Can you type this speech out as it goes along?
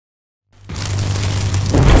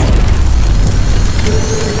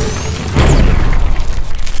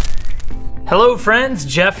Hello friends,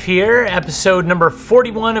 Jeff here, episode number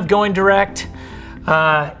 41 of Going Direct.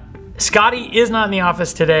 Scotty is not in the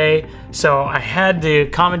office today, so I had to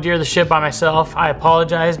commandeer the ship by myself. I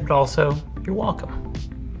apologize, but also, you're welcome,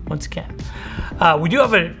 once again. We do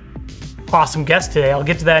have an awesome guest today. I'll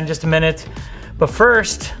get to that in just a minute. But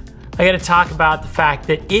first, I gotta talk about the fact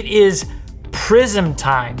that it is Prizm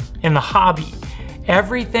time in the hobby.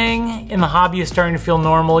 Everything in the hobby is starting to feel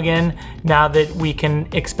normal again now that we can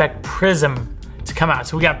expect Prizm to come out.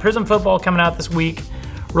 So we got Prizm football coming out this week.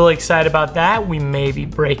 Really excited about that. We may be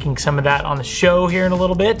breaking some of that on the show here in a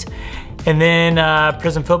little bit. And then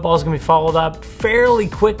Prizm football is gonna be followed up fairly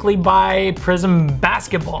quickly by Prizm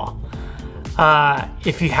basketball.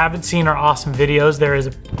 If you haven't seen our awesome videos, there is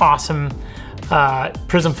an awesome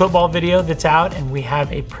Prizm football video that's out, and we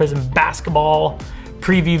have a Prizm basketball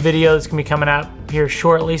preview video that's gonna be coming out here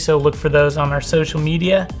shortly, so look for those on our social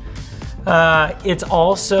media. It's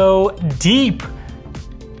also deep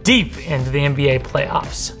into the NBA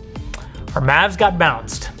playoffs. Our Mavs got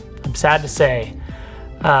bounced, I'm sad to say.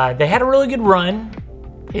 They had a really good run,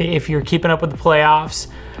 if you're keeping up with the playoffs,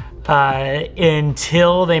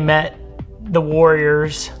 until they met the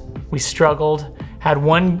Warriors. We struggled, had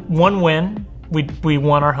one win. We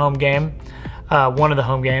won our home game, one of the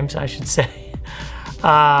home games, I should say.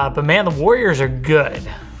 But man, the Warriors are good.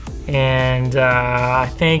 And I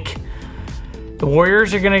think the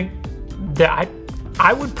Warriors are gonna,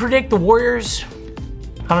 I would predict the Warriors,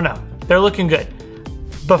 I don't know, they're looking good.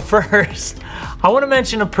 But first, I wanna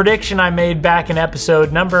mention a prediction I made back in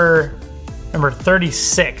episode number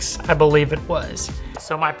 36, I believe it was.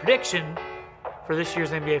 So my prediction for this year's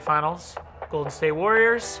NBA Finals, Golden State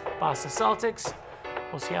Warriors, Boston Celtics,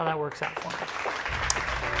 we'll see how that works out for me.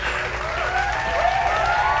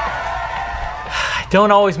 Don't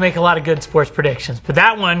always make a lot of good sports predictions, but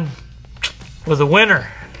that one was a winner.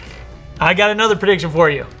 I got another prediction for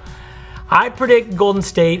you. I predict Golden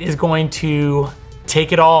State is going to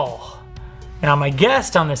take it all. Now, my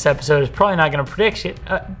guest on this episode is probably not going to predict it,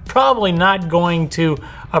 probably not going to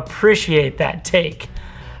appreciate that take,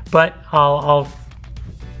 but I'll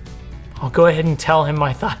go ahead and tell him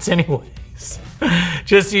my thoughts anyways,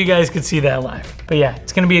 just so you guys can see that live. But yeah,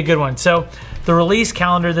 it's going to be a good one. So the release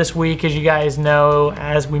calendar this week, as you guys know,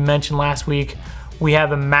 as we mentioned last week, we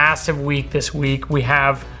have a massive week this week. We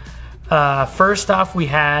have, first off, we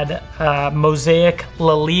had Mosaic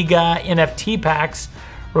La Liga NFT packs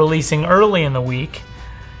releasing early in the week.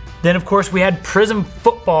 Then, of course, we had Prizm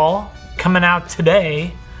football coming out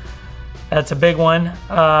today. That's a big one.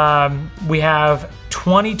 We have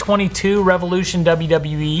 2022 Revolution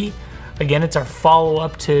WWE. Again, it's our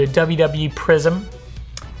follow-up to WWE Prizm.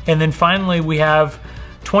 And then finally, we have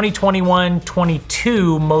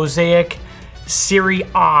 2021-22 Mosaic Serie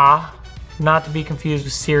A, not to be confused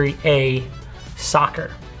with Serie A soccer.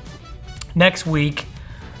 Next week,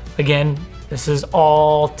 again, this is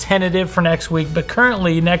all tentative for next week, but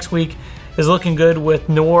currently next week is looking good with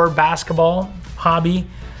Noor basketball hobby,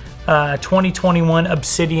 2021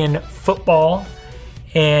 Obsidian football,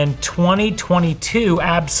 and 2022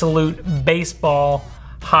 Absolute baseball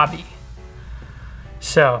hobby.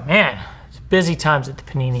 So, man, it's busy times at the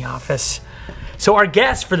Panini office. So our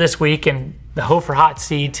guest for this week in the Howarth hot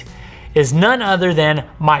seat is none other than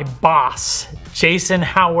my boss, Jason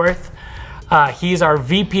Howarth. He's our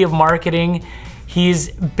VP of marketing. He's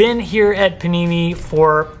been here at Panini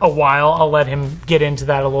for a while. I'll let him get into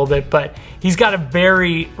that a little bit, but he's got a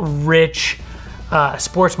very rich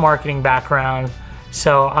sports marketing background.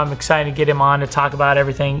 So I'm excited to get him on to talk about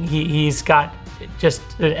everything. He's got just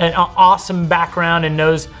an awesome background and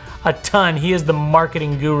knows a ton. He is the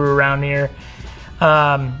marketing guru around here.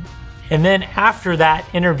 And then after that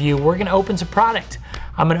interview, we're gonna open some product.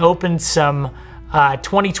 I'm gonna open some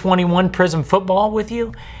 2021 Prizm football with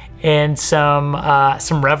you and some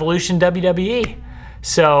Revolution WWE.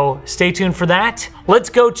 So stay tuned for that. Let's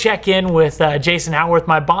go check in with Jason Howarth,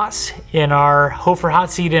 my boss, in our Howarth hot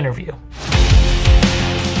seat interview.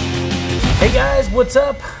 Hey guys, what's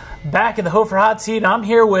up? Back at the Howarth hot seat, I'm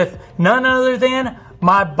here with none other than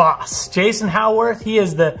my boss, Jason Howarth. He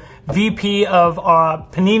is the VP of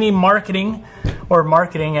Panini marketing, or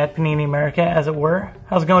marketing at Panini America, as it were.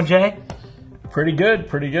 How's it going, Jay? Pretty good,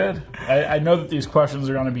 pretty good. I know that these questions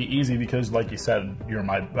are going to be easy because, like you said,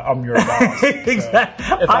 I'm your boss. Exactly.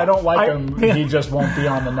 So if I don't like him, he just won't be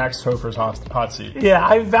on the next Howarth hot seat. Yeah,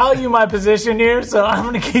 I value my position here, so I'm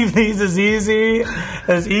going to keep these as easy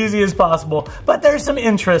as possible. But there's some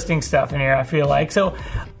interesting stuff in here, I feel like. So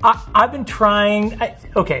I've been trying.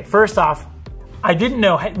 Okay, first off, I didn't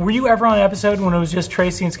know. Were you ever on an episode when it was just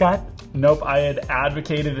Tracy and Scott? Nope, I had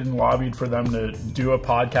advocated and lobbied for them to do a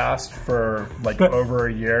podcast for like over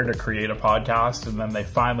a year to create a podcast, and then they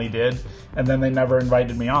finally did, and then they never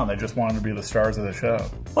invited me on. They just wanted to be the stars of the show.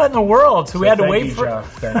 What in the world? So we had to wait for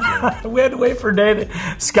Jeff. Thank you. we had to wait for a day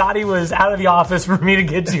that Scotty was out of the office for me to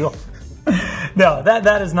get you. No,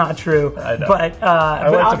 that is not true. I know. But I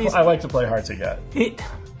like to play hard to get.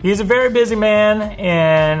 He's a very busy man,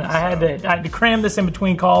 and I had to cram this in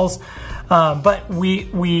between calls. But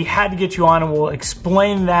we had to get you on, and we'll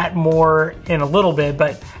explain that more in a little bit,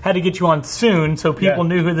 but had to get you on soon so people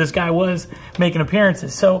knew who this guy was making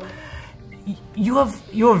appearances. So you have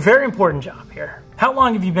a very important job here. How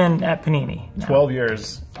long have you been at Panini now? 12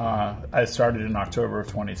 years. I started in October of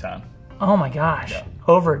 2010. Oh my gosh,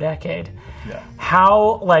 over a decade. Yeah.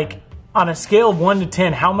 How, like, on a scale of 1 to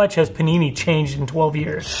 10, how much has Panini changed in 12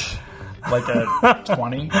 years? Like a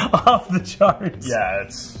 20? Off the charts. Yeah,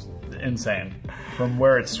 it's insane. From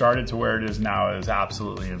where it started to where it is now is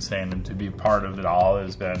absolutely insane, and to be part of it all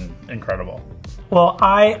has been incredible. Well,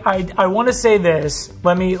 I want to say this.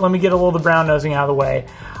 Let me get a little of the brown nosing out of the way.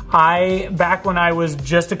 Back when I was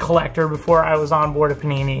just a collector, before I was on board at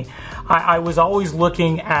Panini, I was always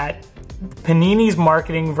looking at Panini's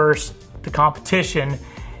marketing versus the competition,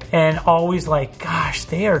 and always like, gosh,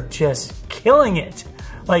 they are just killing it.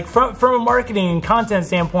 Like from a marketing and content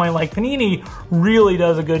standpoint, like Panini really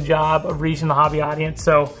does a good job of reaching the hobby audience.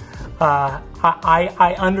 So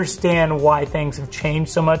I understand why things have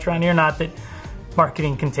changed so much around here. Not that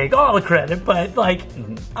marketing can take all the credit, but like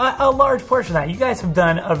a large portion of that. You guys have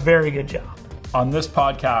done a very good job. On this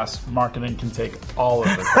podcast, marketing can take all of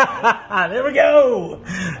the credit. There we go.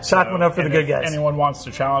 Shock one up for the good guys. If anyone wants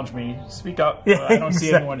to challenge me, speak up. Yeah, I don't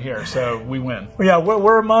see anyone here, so we win. Yeah,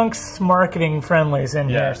 we're amongst marketing friendlies in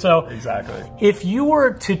here. So exactly. If you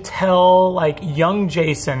were to tell like young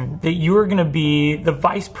Jason that you were going to be the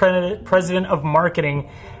vice president of marketing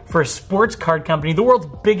for a sports card company, the world's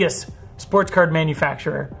biggest sports card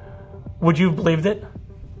manufacturer, would you have believed it?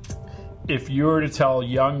 If you were to tell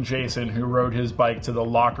young Jason, who rode his bike to the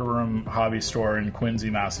Locker Room hobby store in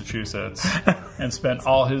Quincy, Massachusetts, and spent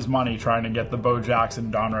all his money trying to get the Bo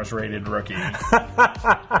Jackson Donruss rated rookie,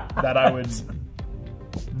 that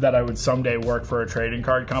I would someday work for a trading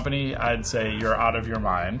card company, I'd say you're out of your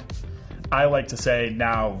mind. I like to say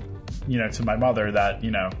now, to my mother that,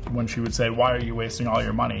 when she would say, why are you wasting all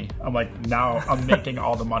your money? I'm like, now I'm making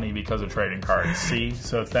all the money because of trading cards. See?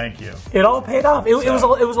 So thank you. It all paid off. It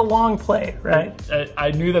was a long play, right?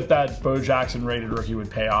 I knew that Bo Jackson rated rookie would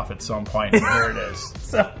pay off at some point, and here it is.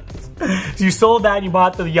 So you sold that and you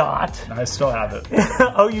bought the yacht. I still have it.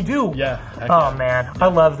 Oh, you do? Yeah. Oh, man. Yeah. I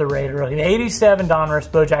love the rated rookie. The 87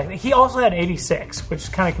 Donruss Bo Jackson. He also had 86, which is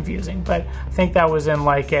kind of confusing, but I think that was in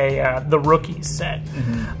like the rookies set.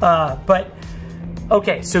 But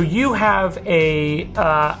okay, so you have a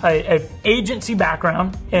agency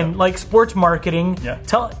background in like sports marketing. Yeah.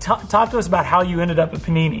 Talk to us about how you ended up at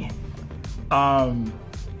Panini.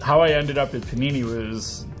 How I ended up at Panini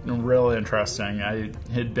was really interesting. I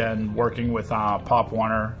had been working with Pop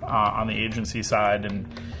Warner on the agency side, and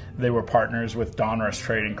they were partners with Donruss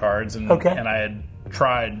Trading Cards, and I had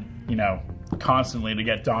tried, constantly to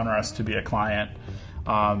get Donruss to be a client.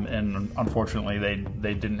 And unfortunately,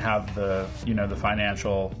 they didn't have the the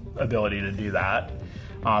financial ability to do that,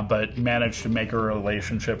 but managed to make a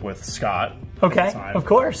relationship with Scott. Okay, of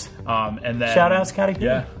course. And then shout out Scotty P.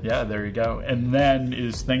 Yeah, there you go. And then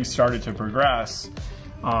as things started to progress,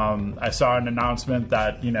 I saw an announcement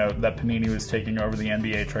that that Panini was taking over the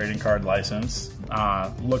NBA trading card license.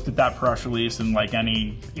 Looked at that press release, and like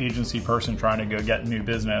any agency person trying to go get new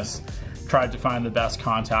business, tried to find the best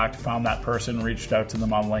contact, found that person, reached out to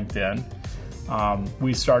them on LinkedIn.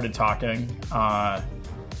 We started talking.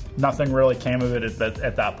 Nothing really came of it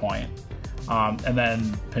at that point. And then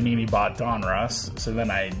Panini bought Donruss, so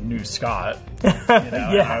then I knew Scott. And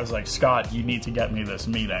I was like, Scott, you need to get me this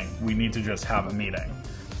meeting. We need to just have a meeting.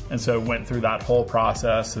 And so went through that whole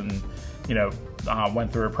process, and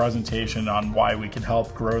went through a presentation on why we could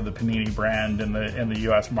help grow the Panini brand in the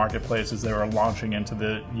U.S. marketplace as they were launching into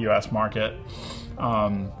the U.S. market,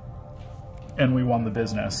 and we won the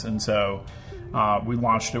business. And so we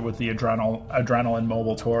launched it with the Adrenaline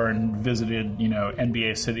Mobile Tour and visited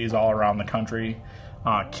NBA cities all around the country.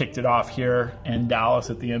 Kicked it off here in Dallas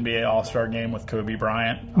at the NBA All-Star Game with Kobe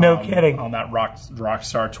Bryant. No kidding. On that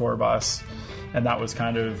Rockstar tour bus. And that was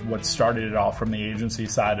kind of what started it all from the agency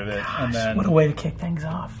side of it. Gosh, and then, what a way to kick things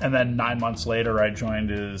off. And then 9 months later, I joined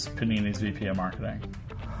as Panini's VP of Marketing.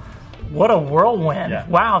 What a whirlwind. Yeah.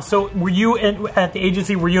 Wow. So were you at the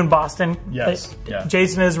agency, were you in Boston? Yes. Yeah.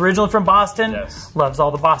 Jason is originally from Boston. Yes. Loves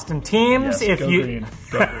all the Boston teams. Yes, go green.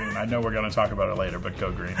 Go green. I know we're going to talk about it later, but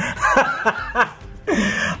go green.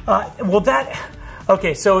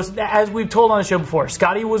 Okay, so as we've told on the show before,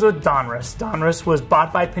 Scotty was with Donruss. Donruss was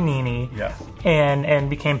bought by Panini, Yeah. and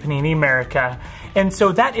became Panini America. And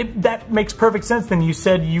so that makes perfect sense. Then you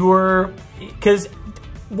said you were, because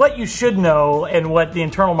what you should know and what the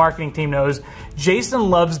internal marketing team knows, Jason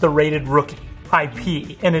loves the Rated Rookie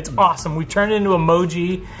IP, and it's awesome. We turned it into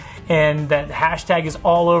emoji, and that hashtag is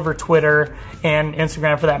all over Twitter and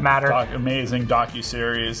Instagram for that matter. Amazing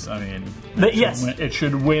docuseries. I mean, yes, it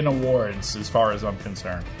should win awards as far as I'm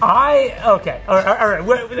concerned. Okay, all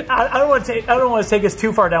right. I don't want to take us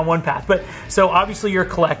too far down one path, but so obviously you're a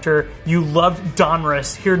collector. You loved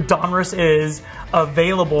Donruss. Here, Donruss is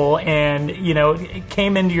available, and it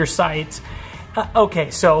came into your site. Okay,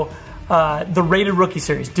 so the Rated Rookie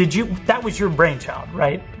series. That was your brainchild,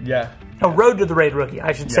 right? Yeah. A Road to the Rated Rookie,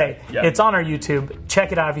 I should say. Yeah. It's on our YouTube.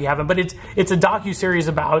 Check it out if you haven't. But it's a docuseries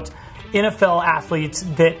about NFL athletes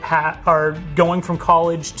that are going from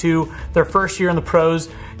college to their first year in the pros.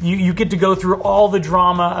 You get to go through all the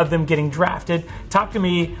drama of them getting drafted. Talk to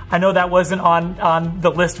me. I know that wasn't on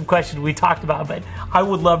the list of questions we talked about, but I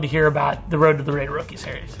would love to hear about the Road to the Rated Rookie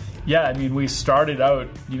series. Yeah, I mean, we started out,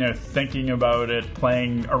 thinking about it,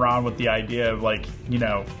 playing around with the idea of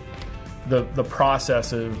the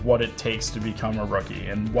process of what it takes to become a rookie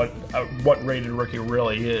and what Rated Rookie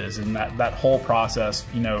really is, and that whole process,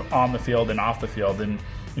 on the field and off the field. And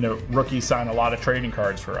rookies sign a lot of trading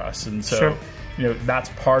cards for us, and so Sure. that's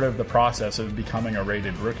part of the process of becoming a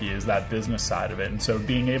Rated Rookie, is that business side of it. And so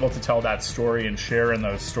being able to tell that story and share in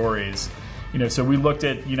those stories, so we looked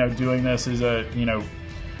at doing this as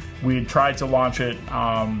we had tried to launch it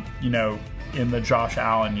in the Josh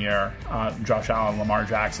Allen Lamar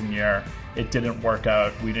Jackson year. It didn't work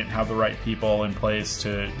out. We didn't have the right people in place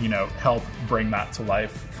to help bring that to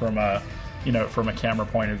life from a camera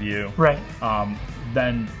point of view. Right.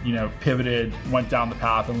 Then pivoted, went down the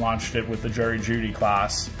path and launched it with the Jerry Jeudy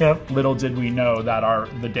class. Yep. Little did we know that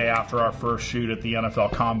the day after our first shoot at the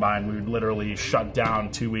NFL Combine, we would literally shut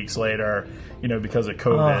down 2 weeks later, because of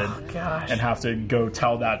COVID. Oh, gosh. And have to go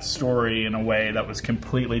tell that story in a way that was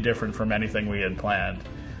completely different from anything we had planned.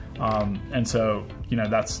 And so,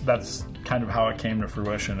 that's kind of how it came to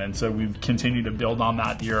fruition. And so we've continued to build on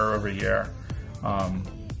that year over year.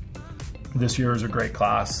 This year is a great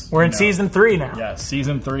class. We're in season 3 now. Yeah,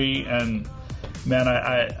 season 3. And man,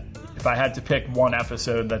 if I had to pick one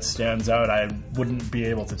episode that stands out, I wouldn't be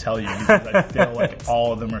able to tell you, because I feel like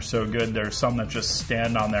all of them are so good. There's some that just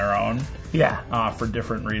stand on their own. Yeah. For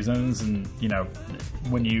different reasons. And,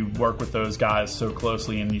 when you work with those guys so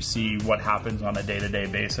closely and you see what happens on a day-to-day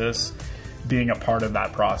basis, being a part of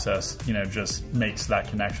that process, just makes that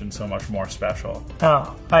connection so much more special.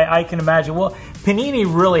 Oh, I can imagine. Well, Panini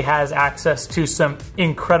really has access to some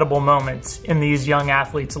incredible moments in these young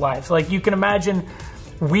athletes' lives. Like, you can imagine,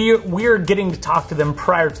 we're getting to talk to them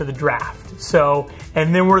prior to the draft. So,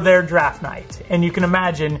 and then we're there draft night. And you can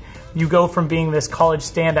imagine, you go from being this college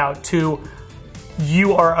standout to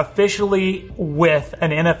you are officially with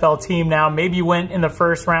an NFL team now. Maybe you went in the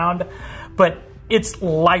first round, but it's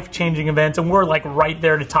life-changing events, and we're like right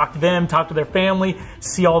there to talk to them, talk to their family,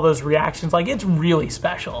 see all those reactions. Like, it's really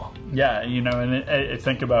special. Yeah, and I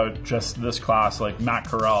think about just this class, like Matt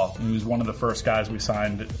Corral, who's one of the first guys we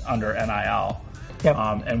signed under NIL. Yep.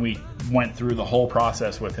 And we went through the whole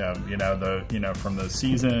process with him, from the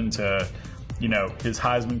season to his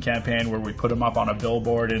Heisman campaign, where we put him up on a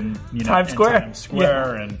billboard in Times Square. Times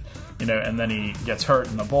Square, and and then he gets hurt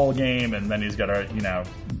in the bowl game, and then he's got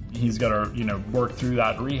to work through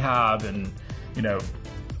that rehab, and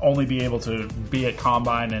only be able to be at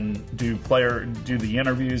Combine and do the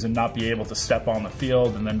interviews and not be able to step on the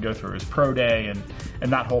field, and then go through his pro day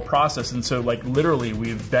and that whole process. And so, like, literally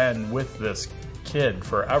we've been with this kid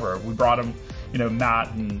forever. We brought him,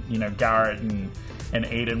 Matt and Garrett and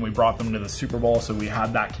Aiden, we brought them to the Super Bowl, so we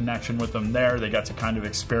had that connection with them there. They got to kind of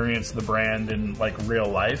experience the brand in like real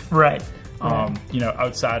life. Right.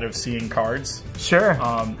 Outside of seeing cards. Sure.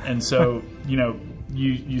 And so,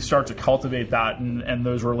 you start to cultivate that and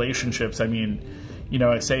those relationships. I mean,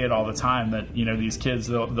 I say it all the time that, these kids,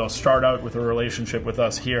 they'll start out with a relationship with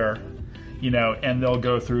us here, and they'll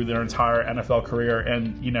go through their entire NFL career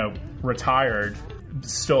and, retired,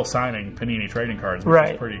 still signing Panini trading cards,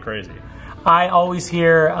 which is pretty crazy. I always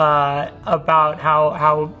hear about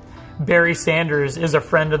how Barry Sanders is a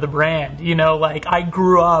friend of the brand. Like, I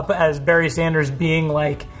grew up as Barry Sanders being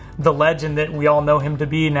like the legend that we all know him to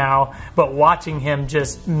be now, but watching him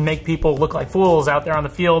just make people look like fools out there on the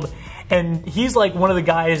field. And he's like one of the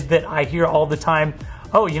guys that I hear all the time,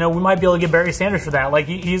 oh, you know, we might be able to get Barry Sanders for that. Like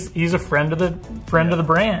he's a friend of the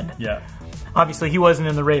brand. Yeah. Obviously, he wasn't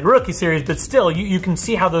in the Raid Rookie Series, but still, you can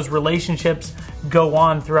see how those relationships go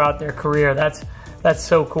on throughout their career. That's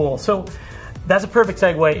so cool. So that's a perfect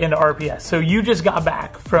segue into RPS. So you just got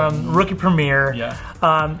back from Rookie Premiere.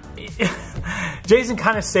 Yeah. Jason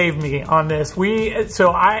kind of saved me on this.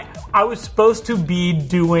 I was supposed to be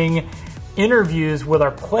doing interviews with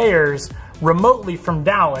our players remotely from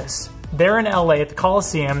Dallas. They're in LA at the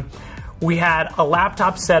Coliseum. We had a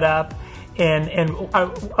laptop set up, and I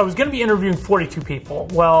was going to be interviewing 42 people.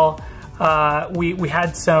 Well, we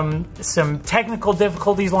had some technical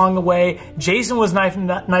difficulties along the way. Jason was nice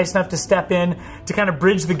enough to step in to kind of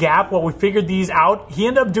bridge the gap while we figured these out. He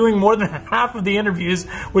ended up doing more than half of the interviews,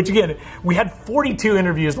 which again, we had 42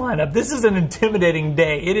 interviews lined up. This is an intimidating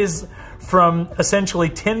day. It is from essentially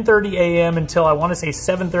 10:30 a.m. until I want to say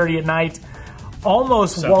 7:30 at night,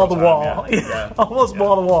 almost wall to wall, almost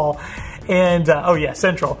wall to wall. And oh yeah,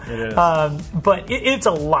 Central. It is. But it's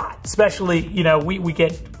a lot, especially, you know, we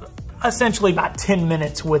get essentially about 10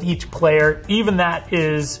 minutes with each player. Even that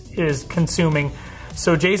is consuming.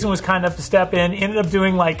 So Jason was kind enough to step in, ended up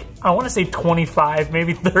doing like, I want to say 25,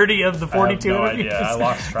 maybe 30 of the 42 interviews. I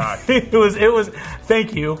lost track. It was,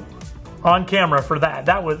 thank you on camera for that.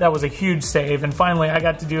 That was a huge save. And finally I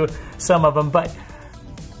got to do some of them. But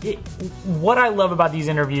what I love about these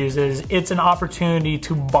interviews is it's an opportunity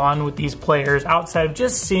to bond with these players outside of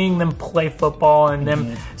just seeing them play football and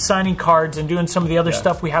them signing cards and doing some of the other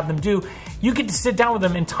stuff we have them do. You get to sit down with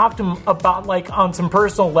them and talk to them about, like, on some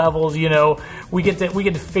personal levels. You know, we get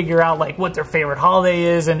to figure out like what their favorite holiday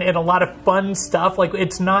is and a lot of fun stuff. Like,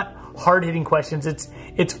 it's not hard-hitting questions.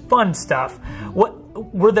 It's fun stuff.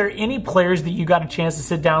 Were there any players that you got a chance to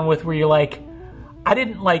sit down with where you're like,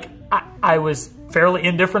 I was fairly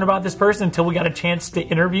indifferent about this person until we got a chance to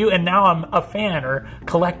interview, and now I'm a fan or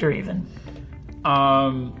collector even?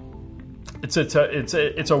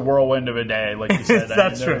 It's a whirlwind of a day, like you said.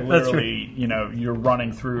 That's true. Literally, you know, you're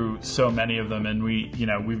running through so many of them, and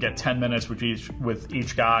we've got 10 minutes with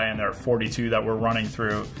each guy, and there are 42 that we're running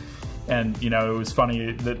through. And, you know, it was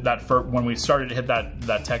funny that when we started to hit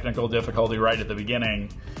that technical difficulty right at the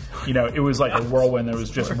beginning, you know, it was like a whirlwind. There was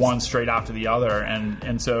just one straight after the other.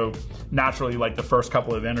 And so naturally, like the first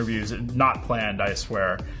couple of interviews, not planned, I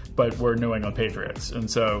swear, but we're New England Patriots.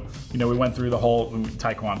 And so, you know, we went through the whole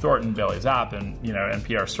Tyquan Thornton, Bailey Zapp, and, you know, and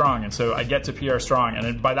Pierre Strong. And so I get to Pierre Strong,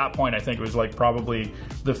 and by that point, I think it was like probably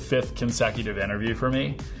the 5th consecutive interview for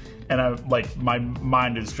me. And my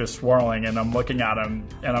mind is just swirling, and I'm looking at him,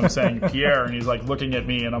 and I'm saying Pierre, and he's like looking at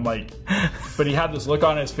me, and I'm like, but he had this look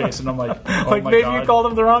on his face, and I'm like, oh like, my maybe God, you called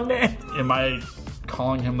him the wrong name. Am I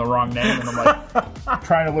calling him the wrong name? And I'm like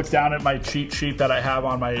trying to look down at my cheat sheet that I have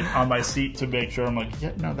on my seat to make sure. I'm like,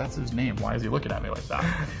 yeah, no, that's his name. Why is he looking at me like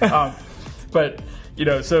that? But you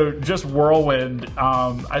know, so just whirlwind.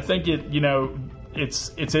 I think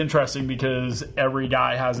it's interesting because every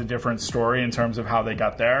guy has a different story in terms of how they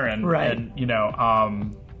got there, and you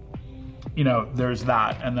know, there's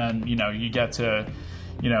that, and then, you know, you get to,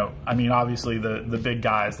 you know, I mean, obviously the big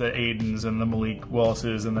guys, the Aidens and the Malik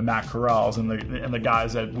Willises and the Matt Corrals and the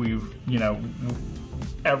guys that we've, you know,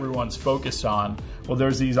 everyone's focused on. Well,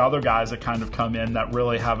 there's these other guys that kind of come in that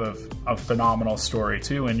really have a phenomenal story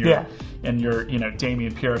too, and you're you know,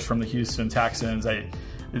 Damian Pierce from the Houston Texans.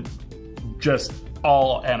 Just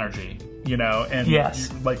all energy, you know, and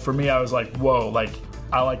like for me, I was like, whoa, like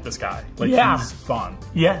I like this guy, like he's fun,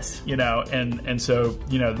 you know, and so,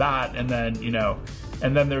 you know, that, and then, you know,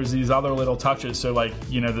 and then there's these other little touches. So like,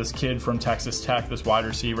 you know, this kid from Texas Tech, this wide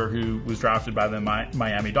receiver who was drafted by the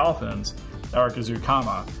Miami Dolphins, Eric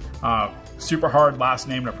Azukama, super hard last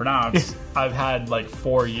name to pronounce. I've had like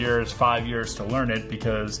 5 years to learn it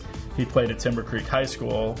because he played at Timber Creek High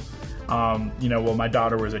School. You know, well, my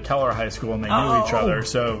daughter was at Keller High School, and they knew each other.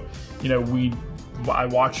 So, you know, I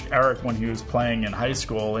watched Eric when he was playing in high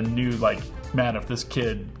school and knew, like, man, if this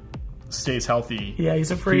kid stays healthy,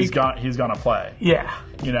 he's a freak. He's gonna play. Yeah,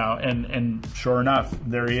 you know, and sure enough,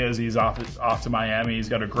 there he is. He's off to Miami. He's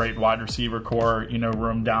got a great wide receiver core, you know,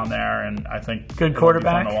 room down there, and I think good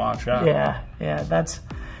quarterback. Fun to watch.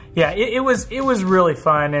 It was really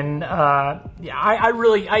fun, and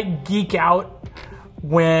I geek out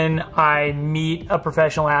when I meet a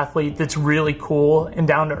professional athlete that's really cool and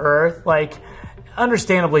down to earth. Like,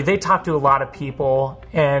 understandably, they talk to a lot of people,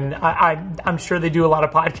 and I'm sure they do a lot of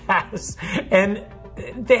podcasts, and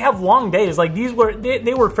they have long days. Like,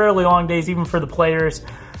 they were fairly long days even for the players.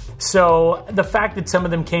 So the fact that some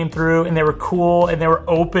of them came through and they were cool and they were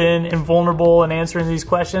open and vulnerable and answering these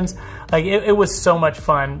questions, like it was so much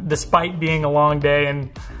fun, despite being a long day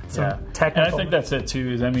and some technical. And I think that's it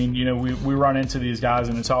too. Is, I mean, you know, we run into these guys,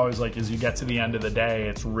 and it's always like, as you get to the end of the day,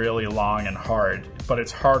 it's really long and hard, but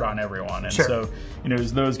it's hard on everyone. And so, you know,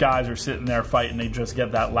 as those guys are sitting there fighting, they just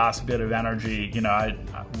get that last bit of energy. You know,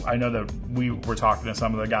 I know that we were talking to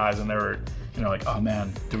some of the guys, and they were, you know, like, oh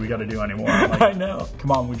man, do we got to do any more? Like, I know.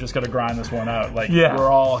 Come on, we just got to grind this one out. Like, Yeah.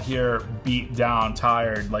 we're all here beat down,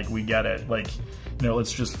 tired. Like, we get it. Like, you know,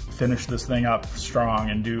 let's just finish this thing up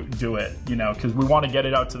strong and do it, you know, because we want to get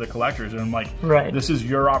it out to the collectors. And I'm like, this is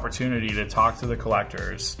your opportunity to talk to the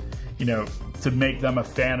collectors, you know, to make them a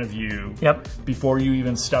fan of you before you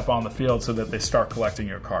even step on the field, so that they start collecting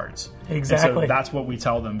your cards. Exactly. And so that's what we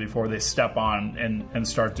tell them before they step on and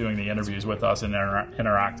start doing the interviews with us and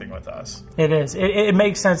interacting with us. It is. It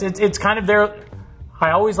makes sense. It's kind of their...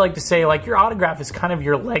 I always like to say, like, your autograph is kind of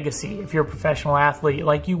your legacy if you're a professional athlete.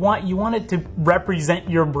 Like, you want it to represent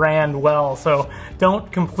your brand well, so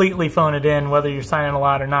don't completely phone it in whether you're signing a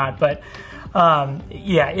lot or not. But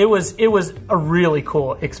yeah, it was a really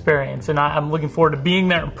cool experience, and I'm looking forward to being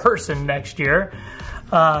there in person next year.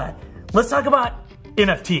 Let's talk about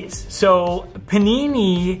NFTs. So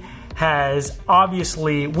Panini has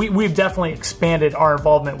obviously, we've definitely expanded our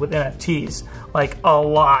involvement with NFTs like a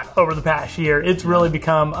lot over the past year. It's really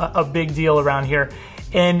become a big deal around here.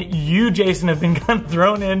 And you, Jason, have been kind of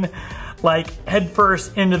thrown in like head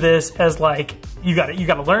first into this as like, you got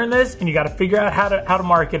to learn this and you got to figure out how to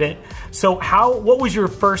market it. So what was your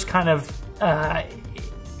first kind of,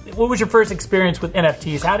 what was your first experience with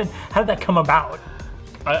NFTs? How did that come about?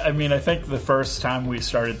 I mean, I think the first time we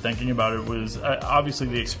started thinking about it was, obviously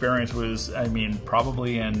the experience was, I mean,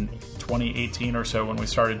 probably in 2018 or so, when we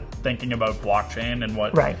started thinking about blockchain and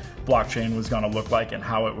what blockchain was going to look like and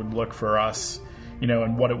how it would look for us, you know,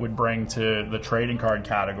 and what it would bring to the trading card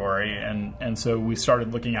category. And so we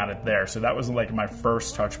started looking at it there. So that was like my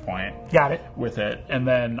first touch point with it. And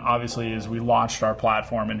then obviously as we launched our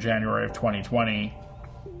platform in January of 2020,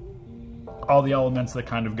 all the elements that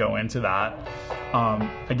kind of go into that.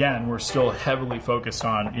 Again, we're still heavily focused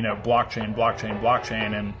on, you know, blockchain,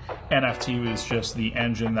 and NFT is just the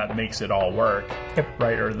engine that makes it all work,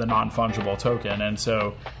 right? Or the non-fungible token. And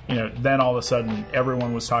so, you know, then all of a sudden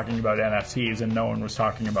everyone was talking about NFTs and no one was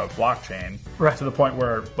talking about blockchain, to the point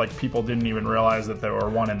where like people didn't even realize that they were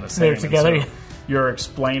one and the same. They're together. So you're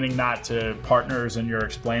explaining that to partners, and you're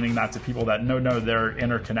explaining that to people that no, they're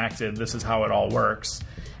interconnected. This is how it all works.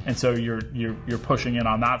 And so you're pushing in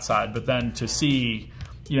on that side, but then to see,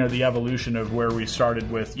 you know, the evolution of where we started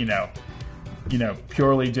with, you know,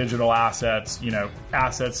 purely digital assets, you know,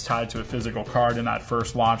 assets tied to a physical card in that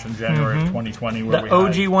first launch in January of 2020, where the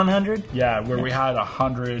OG 100, we had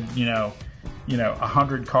 100,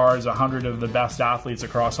 100 cards, 100 of the best athletes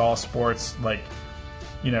across all sports, like,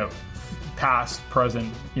 you know, past,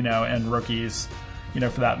 present, you know, and rookies, you know,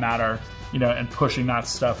 for that matter. You know, and pushing that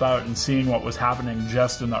stuff out and seeing what was happening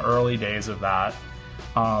just in the early days of that.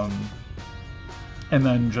 And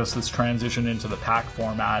then just this transition into the pack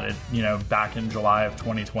format, you know, back in July of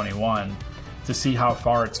 2021, to see how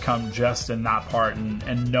far it's come just in that part,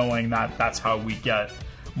 and knowing that that's how we get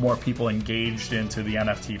more people engaged into the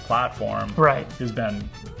NFT platform has been,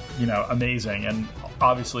 you know, amazing. And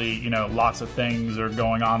obviously, you know, lots of things are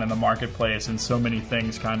going on in the marketplace, and so many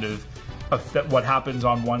things kind of what happens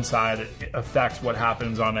on one side affects what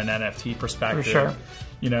happens on an NFT perspective. For sure.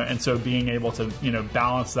 You know, and so being able to, you know,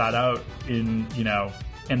 balance that out in, you know,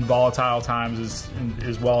 in volatile times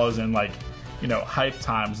as well as in, like, you know, hype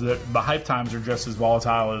times. The hype times are just as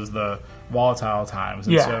volatile as the volatile times.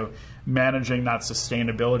 And so managing that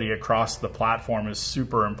sustainability across the platform is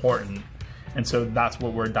super important. And so that's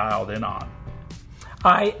what we're dialed in on.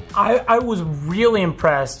 I was really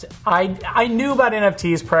impressed. I knew about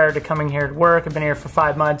NFTs prior to coming here to work. I've been here for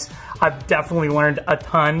 5 months. I've definitely learned a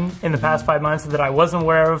ton in the past 5 months that I wasn't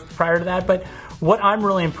aware of prior to that. But what I'm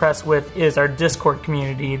really impressed with is our Discord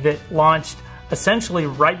community that launched essentially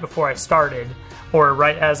right before I started, or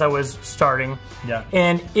right as I was starting.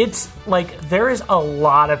 And it's like, there is a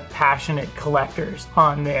lot of passionate collectors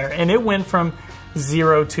on there. And it went from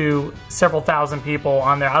 0 to several thousand people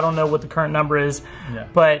on there. I don't know what the current number is,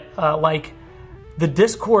 but like, the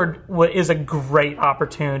Discord is a great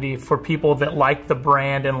opportunity for people that like the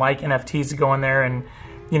brand and like NFTs to go in there and,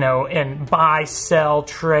 you know, and buy, sell,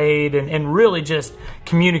 trade, and really just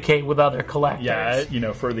communicate with other collectors. Yeah, you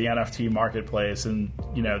know, for the NFT marketplace, and,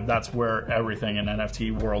 you know, that's where everything in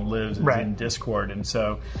NFT world lives, is in Discord. And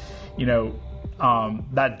so, you know,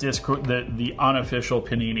 that Discord, the unofficial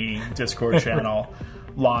Panini Discord channel,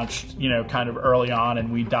 launched, you know, kind of early on,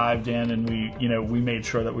 and we dived in and we made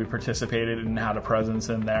sure that we participated and had a presence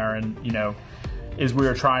in there. And, you know, as we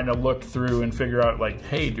were trying to look through and figure out, like,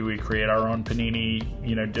 hey, do we create our own Panini,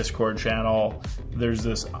 you know, Discord channel? There's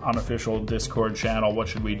this unofficial Discord channel. What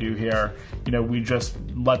should we do here? You know, we just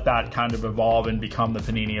let that kind of evolve and become the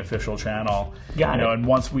Panini official channel. Got it. And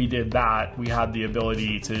once we did that, we had the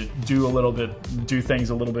ability to do things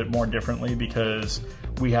a little bit more differently, because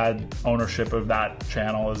we had ownership of that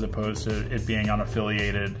channel as opposed to it being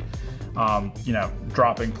unaffiliated. You know,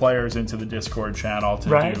 dropping players into the Discord channel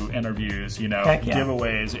to do interviews, you know,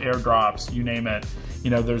 giveaways, airdrops, you name it. You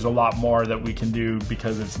know, there's a lot more that we can do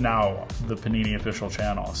because it's now the Panini official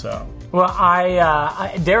channel. So, well,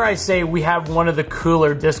 I dare I say we have one of the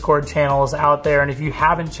cooler Discord channels out there, and if you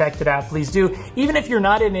haven't checked it out, please do. Even if you're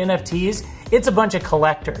not in NFTs, it's a bunch of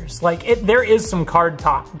collectors. Like, there is some card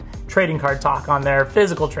talk, trading card talk on there,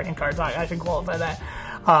 physical trading card talk. I should qualify that.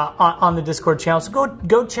 On the Discord channel. So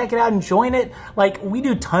go check it out and join it. Like, we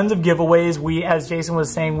do tons of giveaways. We, as Jason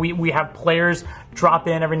was saying, we have players drop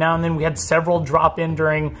in every now and then. We had several drop in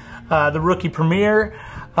during the rookie premiere,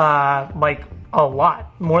 like a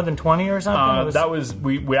lot, more than 20 or something.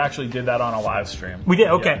 We actually did that on a live stream. We did.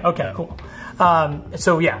 Okay, cool.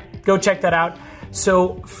 So yeah, go check that out.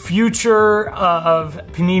 So future of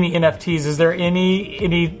Panini NFTs, is there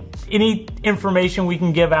any information we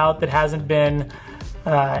can give out that hasn't been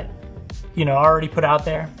you know, already put out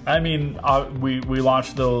there? I mean, we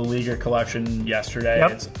launched the Liga collection yesterday.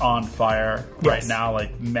 Yep. It's on fire right now.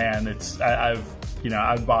 Like, man,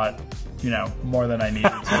 I've bought, you know, more than I needed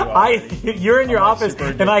to. You're in your office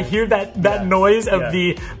and I hear that noise of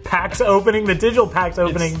the packs opening, the digital packs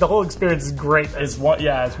opening. The whole experience is great. It's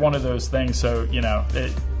one of those things. So, you know,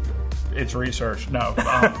 it's research. No,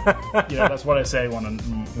 you know, that's what I say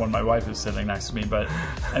when my wife is sitting next to me. But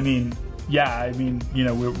I mean, yeah, I mean, you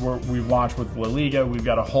know, we've launched with La Liga. We've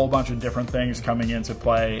got a whole bunch of different things coming into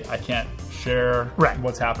play. I can't share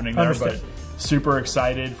what's happening there, but super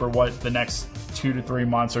excited for what the next 2 to 3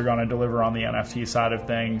 months are going to deliver on the NFT side of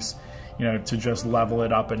things, you know, to just level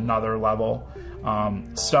it up another level.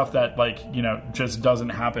 Stuff that, like, you know, just doesn't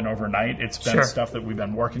happen overnight. It's been stuff that we've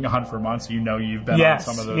been working on for months. You know, you've been on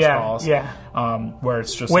some of those calls. Where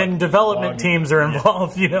it's just when like development teams are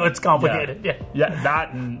involved, you know, it's complicated. Yeah,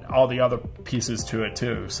 that and all the other pieces to it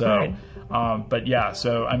too. So, but yeah,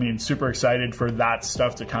 so I mean, super excited for that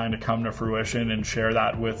stuff to kind of come to fruition and share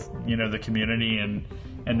that with, you know, the community and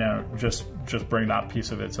just bring that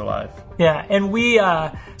piece of it to life. Yeah, and we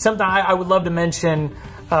something I would love to mention.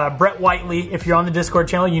 Brett Whiteley, if you're on the Discord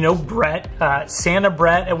channel, you know Brett. Santa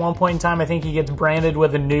Brett, at one point in time, I think he gets branded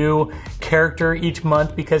with a new character each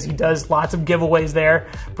month because he does lots of giveaways there.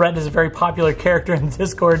 Brett is a very popular character in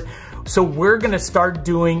Discord. So we're going to start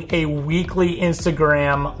doing a weekly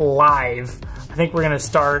Instagram live. I think we're going to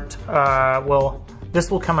start, well, this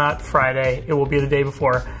will come out Friday. It will be the day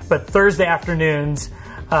before. But Thursday afternoons,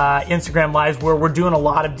 Instagram lives where we're doing a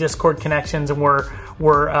lot of Discord connections and we're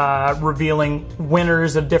revealing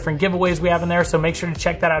winners of different giveaways we have in there. So make sure to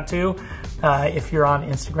check that out too. If you're on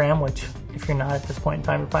Instagram, which if you're not at this point in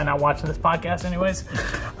time, you're probably not watching this podcast anyways.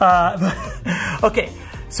 Okay,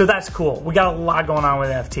 so that's cool. We got a lot going on with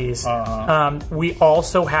NFTs. We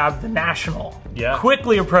also have the National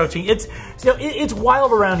quickly approaching. It's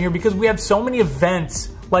wild around here because we have so many events.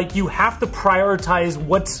 Like, you have to prioritize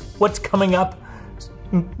what's coming up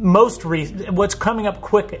what's coming up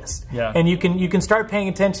quickest. And you can start paying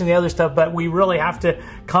attention to the other stuff, but we really have to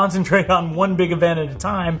concentrate on one big event at a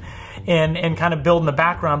time and kind of build in the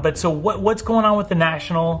background. But so what's going on with the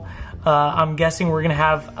National? I'm guessing we're gonna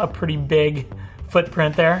have a pretty big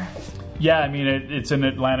footprint there. Yeah, I mean, it's in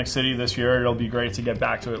Atlantic City this year. It'll be great to get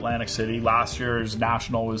back to Atlantic City. Last year's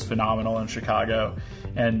National was phenomenal in Chicago.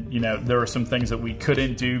 And, you know, there were some things that we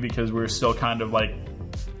couldn't do because we were still kind of like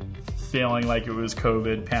feeling like it was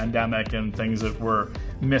COVID, pandemic, and things that were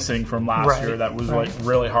missing from last year. That was like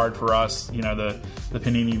really hard for us. You know, the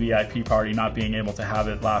Panini VIP party, not being able to have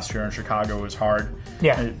it last year in Chicago was hard.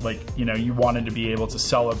 Like, you know, you wanted to be able to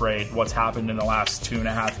celebrate what's happened in the last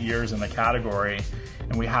 2.5 years in the category,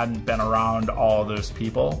 and we hadn't been around all of those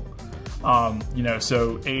people. You know,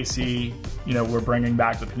 so AC, you know, we're bringing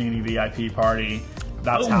back the Panini VIP party.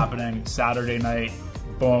 That's happening Saturday night.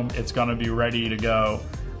 Boom, it's gonna be ready to go.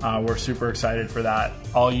 We're super excited for that.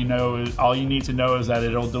 All you need to know is that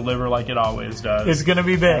it'll deliver like it always does. It's gonna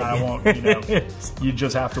be big. And I won't, you know, you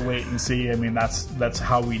just have to wait and see. I mean, that's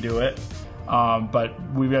how we do it. But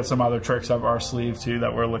we've got some other tricks up our sleeve too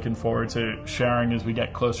that we're looking forward to sharing as we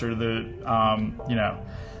get closer to the, you know,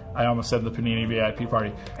 I almost said the Panini VIP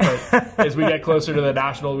party. But as we get closer to the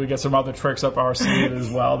National, we get some other tricks up our sleeve as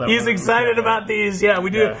well. That He's excited about these. Yeah, we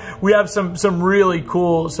do. Yeah. We have some really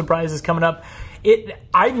cool surprises coming up.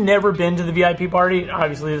 I've never been to the VIP party.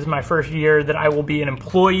 Obviously, this is my first year that I will be an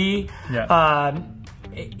employee. Yeah.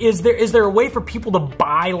 Is there a way for people to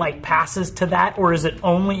buy like passes to that, or is it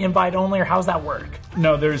only invite only, or how's that work?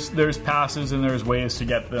 No, there's passes and there's ways to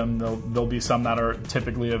get them. There'll be some that are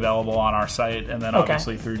typically available on our site, and then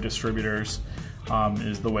obviously through distributors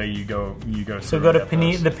is the way you go. So go to the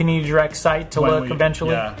Panini Direct site to look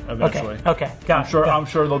eventually. Yeah, eventually. Okay, got it. I'm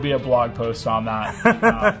sure there'll be a blog post on that.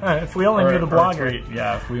 If we only knew the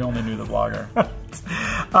blogger. If we only knew the blogger.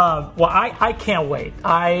 Well, I can't wait.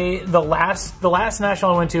 The last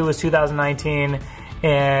national I went to was 2019,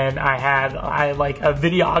 and I had like a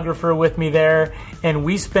videographer with me there, and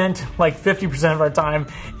we spent like 50% of our time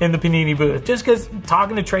in the Panini booth, just because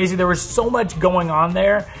talking to Tracy, there was so much going on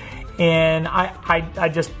there, and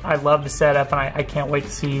I love the setup, and I can't wait to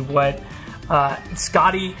see what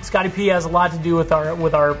Scotty P has a lot to do with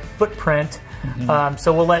our footprint. Mm-hmm.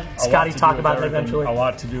 So we'll let Scotty talk about it eventually. A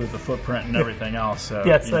lot to do with the footprint and everything else. So,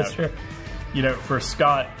 yes, that's true. For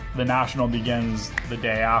Scott, the National begins the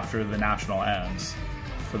day after the National ends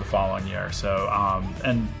for the following year. So,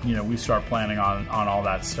 we start planning on all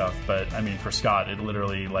that stuff. But I mean, for Scott, it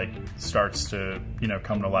literally like starts to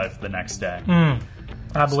come to life the next day.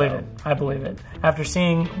 I believe it. I believe it. After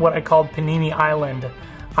seeing what I called Panini Island,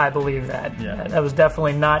 I believe that. Yeah. That was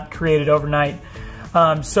definitely not created overnight.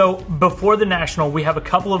 So before the National, we have a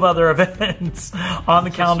couple of other events on the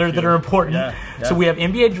calendar that are important. Yeah. So we have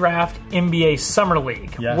NBA Draft, NBA Summer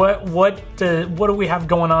League. Yeah. What do we have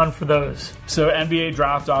going on for those? So NBA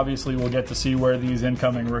Draft, obviously, we'll get to see where these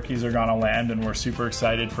incoming rookies are going to land, and we're super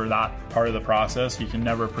excited for that part of the process. You can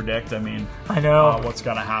never predict. I mean, I know what's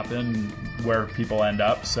going to happen, where people end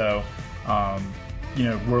up. So.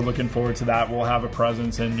 We're looking forward to that. We'll have a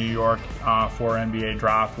presence in New York for NBA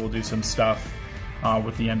Draft. We'll do some stuff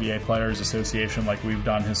with the NBA Players Association like we've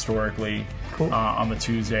done historically. Cool. On the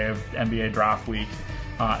Tuesday of NBA Draft Week.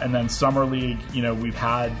 And then Summer League, we've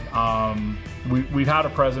had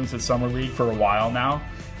a presence at Summer League for a while now.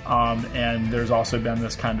 And there's also been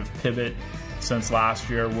this kind of pivot since last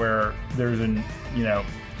year where there's an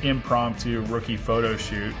impromptu rookie photo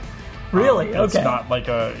shoot. Really? It's okay. not like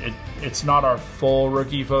it's not our full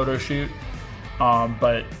rookie photo shoot,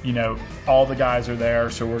 but all the guys are there,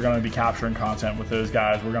 so we're going to be capturing content with those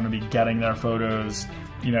guys. We're going to be getting their photos,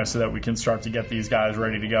 so that we can start to get these guys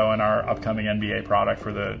ready to go in our upcoming NBA product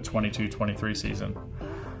for the 22-23 season.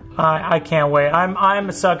 I can't wait. I'm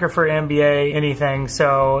a sucker for NBA anything,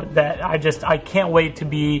 so that I can't wait to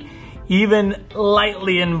be even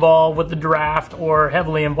lightly involved with the draft or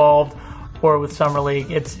heavily involved. Or with Summer League.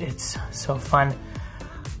 It's so fun.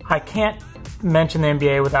 I can't mention the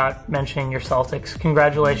NBA without mentioning your Celtics.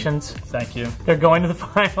 Congratulations. Thank you. They're going to the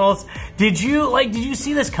finals. Did you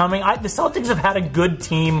see this coming? The Celtics have had a good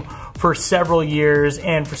team for several years,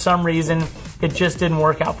 and for some reason it just didn't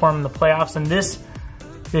work out for them in the playoffs, and this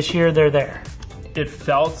year they're there. It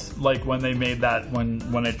felt like when they made that,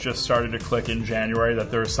 when it just started to click in January, that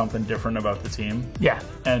there was something different about the team. Yeah.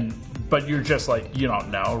 But you're just like, you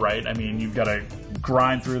don't know, right? I mean, you've got to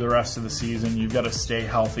grind through the rest of the season. You've got to stay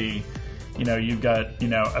healthy. You've got,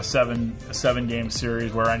 a seven game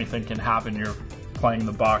series where anything can happen. You're playing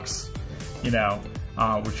the Bucks,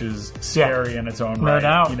 which is scary in its own right.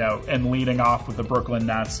 No doubt. And leading off with the Brooklyn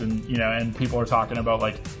Nets, and and people are talking about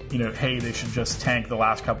like, hey, they should just tank the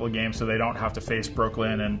last couple of games so they don't have to face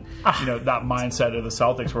Brooklyn, and that mindset of the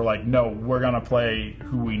Celtics were like, no, we're gonna play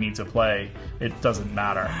who we need to play. It doesn't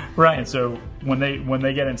matter, right? And so when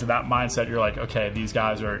they get into that mindset, you're like, okay, these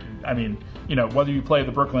guys are. I mean, whether you play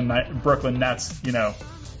the Brooklyn Nets,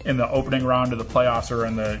 in the opening round of the playoffs or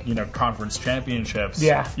in the conference championships,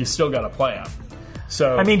 you still got to play them.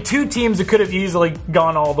 So I mean, two teams that could have easily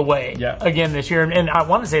gone all the way again this year, and I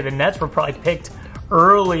want to say the Nets were probably picked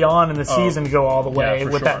early on in the season to go all the way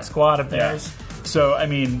with that squad of theirs. So I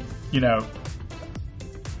mean,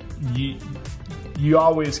 you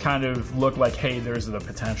always kind of look like, hey, there's the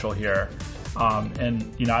potential here.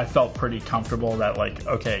 And I felt pretty comfortable that like,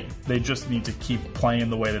 okay, they just need to keep playing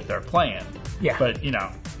the way that they're playing. Yeah. But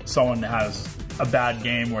someone has a bad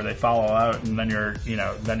game where they follow out, and then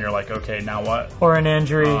you're like, okay, now what? Or an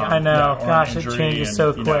injury. I know. Gosh, it changes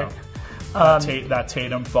so quick. That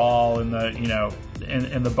Tatum fall in the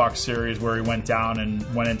in the Bucks series where he went down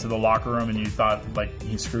and went into the locker room, and you thought like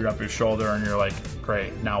he screwed up his shoulder, and you're like,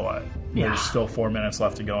 great, now what? Yeah. There's still 4 minutes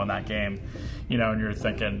left to go in that game, and you're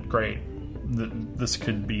thinking, great, this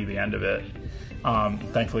could be the end of it.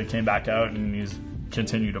 Thankfully, he came back out and he's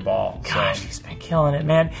continue to ball. Gosh, he's been killing it,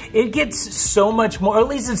 man. It gets so much more, or at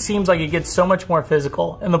least it seems like it gets so much more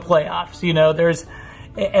physical in the playoffs. You know, there's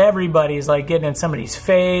everybody's like getting in somebody's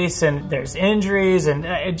face, and there's injuries, and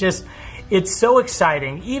it's so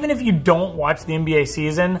exciting. Even if you don't watch the NBA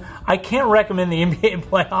season, I can't recommend the NBA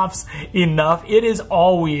playoffs enough. It is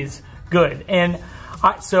always good. And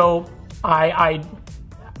I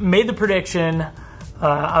made the prediction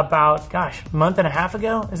about, gosh, a month and a half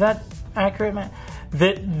ago. Is that accurate, Matt?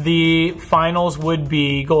 That the finals would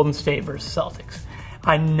be Golden State versus Celtics.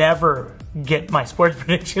 I never get my sports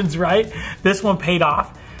predictions right. This one paid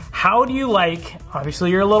off. How do you like,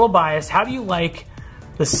 obviously you're a little biased, how do you like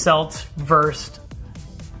the Celtics versus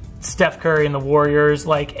Steph Curry and the Warriors?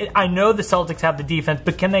 Like, I know the Celtics have the defense,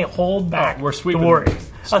 but can they hold back we're sweeping, the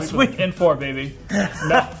Warriors? Sweep in 4, baby.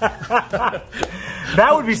 No. That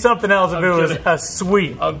would be something else if it was a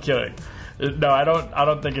sweep. I'm kidding. No, I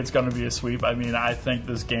don't think it's going to be a sweep. I mean, I think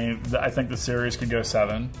the series could go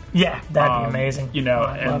 7. Yeah, that'd be amazing. You know,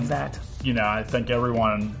 I love that. You know, I think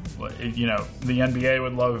everyone, you know, the NBA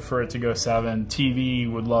would love for it to go 7.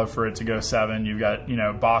 TV would love for it to go 7. You've got, you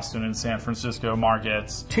know, Boston and San Francisco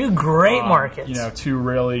markets. 2 great markets. You know, 2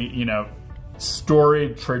 really, you know,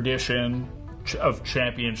 storied tradition of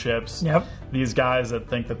championships. Yep. These guys that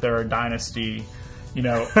think that they're a dynasty, you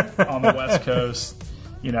know, on the West Coast,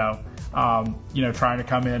 you know, trying to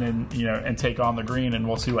come in and, you know, and take on the green, and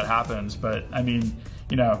we'll see what happens. But I mean,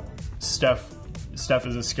 you know, Steph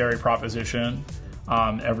is a scary proposition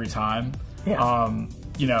every time. Yeah.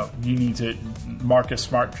 You know, Marcus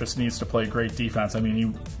Smart just needs to play great defense. I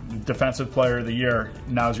mean, defensive player of the year,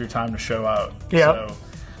 now's your time to show out. Yeah. So,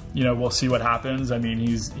 you know, we'll see what happens. I mean,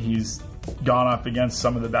 he's gone up against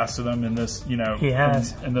some of the best of them in this, you know,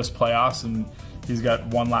 in this playoffs, and he's got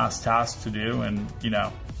one last task to do, and, you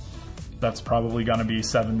know, that's probably going to be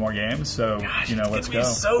 7 more games. So, gosh, you know, let's go.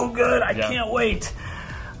 So good. I can't wait.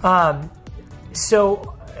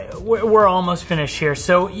 So we're almost finished here.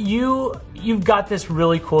 So you've got this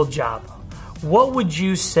really cool job. What would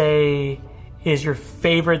you say is your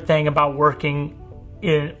favorite thing about working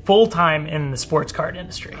in full-time in the sports card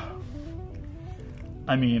industry?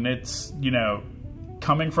 I mean, it's, you know,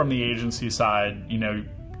 coming from the agency side, you know,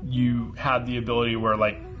 you had the ability where,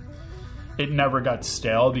 like, it never got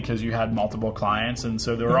stale because you had multiple clients, and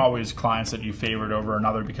so there were always clients that you favored over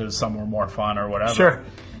another because some were more fun or whatever. Sure.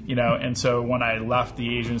 You know, and so when I left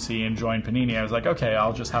the agency and joined Panini, I was like, okay,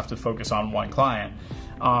 I'll just have to focus on one client.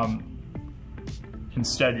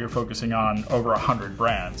 Instead, you're focusing on over 100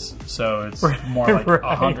 brands, so it's more like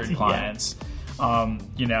 100 clients.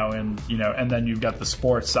 You know, and then you've got the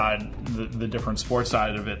sports side, the different sports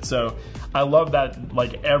side of it. So I love that,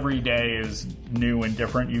 like, every day is new and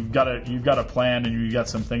different. You've got a plan, and you've got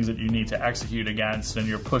some things that you need to execute against, and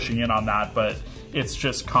you're pushing in on that, but it's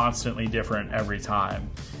just constantly different every time.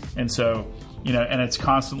 And so, you know, and it's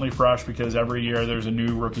constantly fresh because every year there's a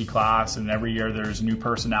new rookie class, and every year there's new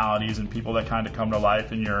personalities and people that kind of come to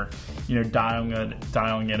life, and you're, you know, dialing it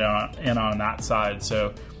in on that side.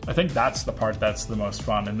 So I think that's the part that's the most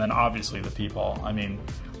fun. And then obviously the people. I mean,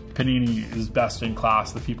 Panini is best in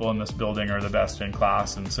class. The people in this building are the best in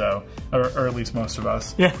class, and so, or at least most of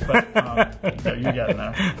us. Yeah. But you're getting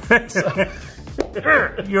there. So,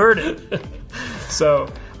 you heard it. So,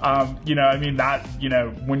 you know, I mean, that, you know,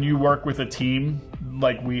 when you work with a team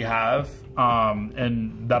like we have,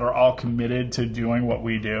 and that are all committed to doing what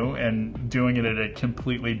we do and doing it at a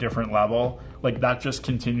completely different level, like, that just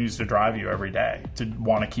continues to drive you every day to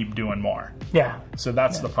want to keep doing more. Yeah. So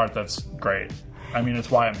that's the part that's great. I mean,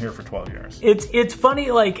 it's why I'm here for 12 years. It's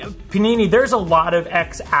funny, like, Panini, there's a lot of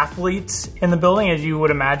ex-athletes in the building, as you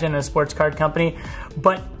would imagine, in a sports card company,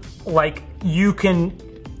 but, like, you can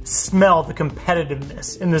smell the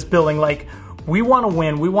competitiveness in this building. Like, we want to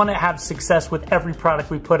win. We want to have success with every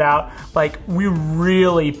product we put out. Like, we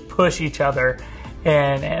really push each other,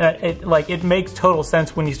 and it makes total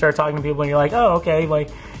sense when you start talking to people and you're like, oh, okay, like,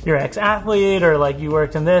 you're an ex-athlete, or like you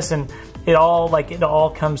worked in this, and it all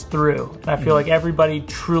comes through. And I feel like everybody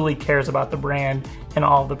truly cares about the brand and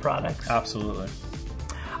all of the products. Absolutely.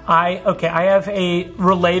 I have a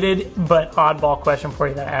related but oddball question for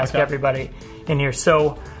you that I ask everybody in here.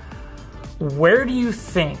 So, where do you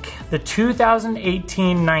think the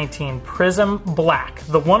 2018-19 Prizm Black,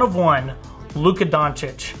 the 1 of 1, Luka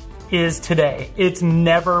Doncic, is today? It's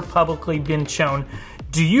never publicly been shown.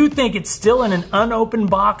 Do you think it's still in an unopened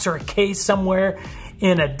box or a case somewhere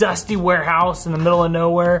in a dusty warehouse in the middle of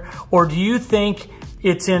nowhere? Or do you think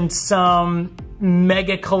it's in some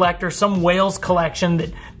mega collector, some whales collection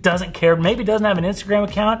that doesn't care, maybe doesn't have an Instagram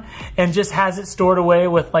account, and just has it stored away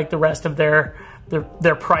with, like, the rest of their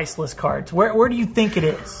they're priceless cards. Where do you think it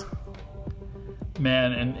is?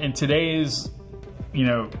 Man, in today's, you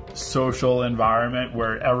know, social environment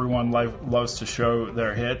where everyone loves to show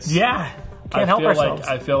their hits. Yeah, can't help ourselves.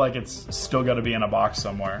 I feel like it's still got to be in a box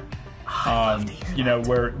somewhere. You know,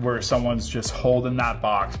 where someone's just holding that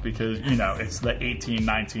box because, you know, it's the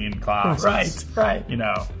 18-19 class. Right. You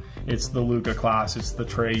know, it's the Luka class, it's the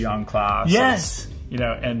Trae Young class. Yes. You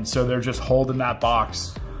know, and so they're just holding that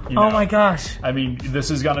box. You know? Oh my gosh. I mean, this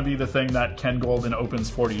is going to be the thing that Ken Golden opens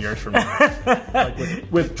 40 years from now. Like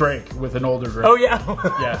with Drake, with an older Drake. Oh yeah.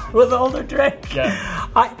 Yeah. With an older Drake. Yeah.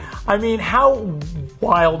 I mean, how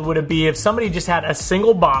wild would it be if somebody just had a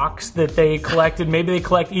single box that they collected, maybe they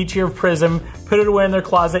collect each year of Prizm, put it away in their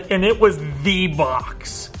closet, and it was the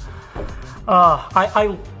box.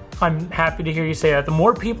 I'm happy to hear you say that. The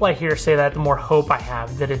more people I hear say that, the more hope I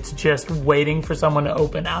have that it's just waiting for someone to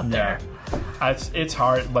open out there. It's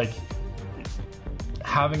hard, like,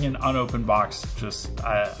 having an unopened box, just,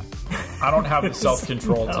 I don't have the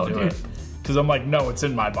self-control to do it. Because I'm like, no, it's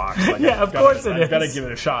in my box. Like, yeah, of course it is. I've got to give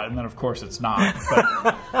it a shot, and then of course it's not.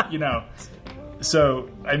 But, you know, so,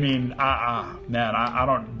 I mean, man, I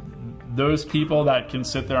don't, those people that can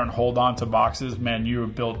sit there and hold on to boxes, man, you are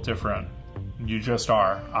built different. You just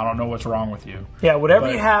are. I don't know what's wrong with you. Yeah,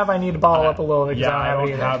 whatever you have, I need to bottle up a little bit. Yeah, I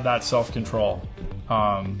don't have that self-control.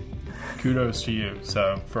 Kudos to you,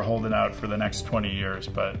 so, for holding out for the next 20 years.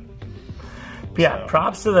 But yeah, so.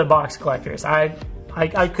 Props to the box collectors. I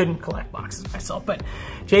couldn't collect boxes myself, but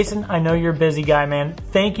Jason, I know you're a busy guy, man.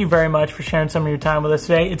 Thank you very much for sharing some of your time with us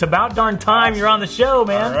today. It's about darn time you're on the show,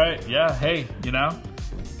 man. All right, yeah. Hey, you know,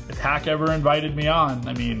 if Hack ever invited me on,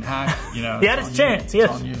 I mean, Hack, you know, he had his chance.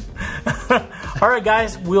 Yes. On you. All right,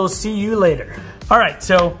 guys, we'll see you later. All right,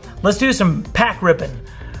 so let's do some pack ripping.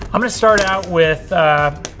 I'm going to start out with.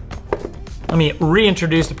 Let me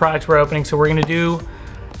reintroduce the products we're opening. So we're going to do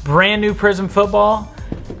brand new Prizm football,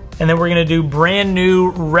 and then we're going to do brand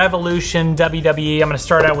new Revolution WWE. I'm going to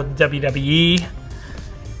start out with WWE.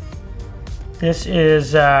 This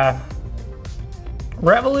is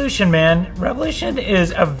Revolution, man. Revolution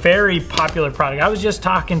is a very popular product. I was just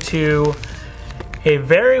talking to a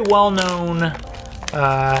very well-known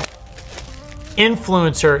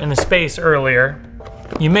influencer in the space earlier.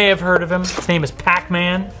 You may have heard of him. His name is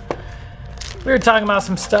Pac-Man. We were talking about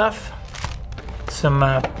some stuff, some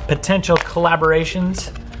potential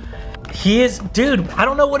collaborations. He is, dude, I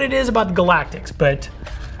don't know what it is about the Galactics, but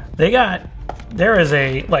there is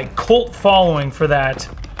a like cult following for that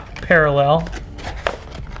parallel.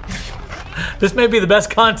 This may be the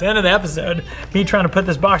best content of the episode, me trying to put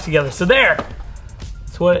this box together. So there,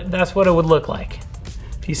 that's what it would look like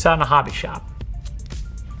if you saw it in a hobby shop.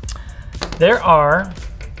 There are,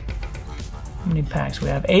 how many packs? We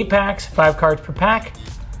have 8 packs, 5 cards per pack.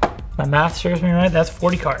 My math serves me right, that's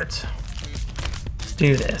 40 cards. Let's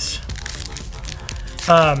do this.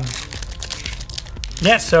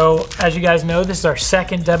 Yeah, so as you guys know, this is our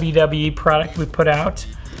second WWE product we put out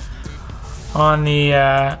on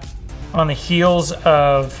the heels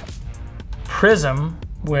of Prizm,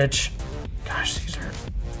 which, gosh,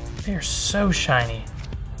 they are so shiny.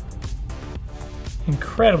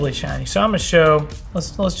 Incredibly shiny. So I'm gonna show,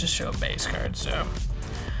 let's just show a base card. So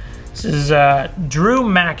this is Drew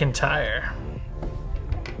McIntyre.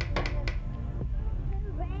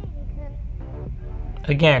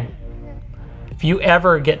 Again, if you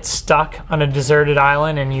ever get stuck on a deserted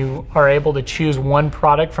island and you are able to choose one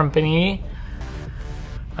product from Panini,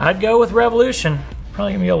 I'd go with Revolution.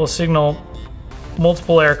 Probably gonna be able to signal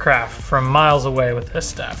multiple aircraft from miles away with this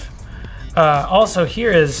stuff. Also,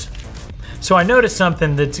 here is, so I noticed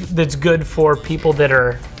something that's good for people that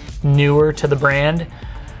are newer to the brand.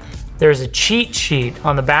 There's a cheat sheet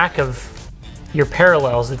on the back of your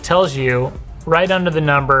parallels that tells you right under the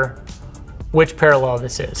number which parallel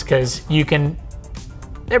this is, because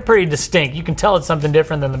they're pretty distinct. You can tell it's something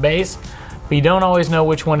different than the base, but you don't always know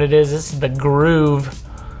which one it is. This is the groove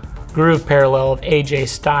parallel of AJ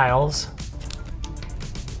Styles.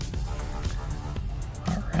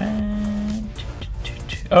 All right.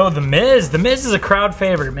 Oh, The Miz. The Miz is a crowd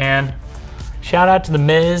favorite, man. Shout out to The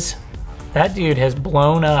Miz. That dude has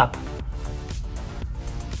blown up.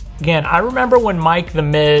 Again, I remember when Mike The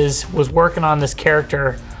Miz was working on this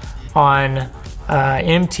character on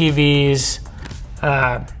MTV's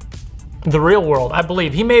The Real World. I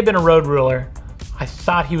believe he may have been a road ruler. I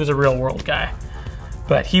thought he was a Real World guy,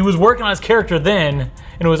 but he was working on his character then, and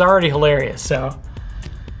it was already hilarious. So,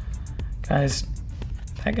 guys,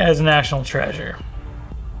 that guy's a national treasure.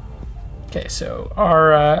 Okay, so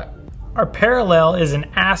our parallel is an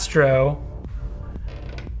Astro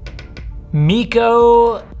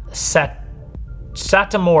Miko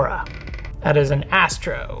Satomura. That is an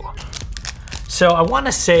Astro. So I want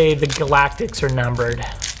to say the Galactics are numbered.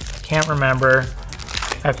 Can't remember.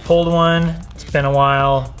 I've pulled one. It's been a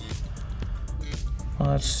while.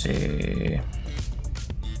 Let's see.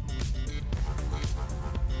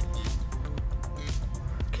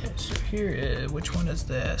 Okay, so here is, which one is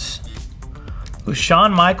this? Ooh,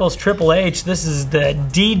 Shawn Michaels Triple H. This is the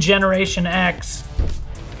D Generation X.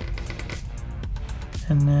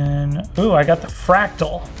 And then, ooh, I got the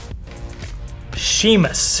Fractal.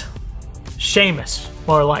 Sheamus,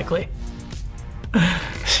 more likely.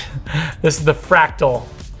 This is the Fractal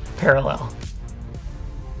parallel.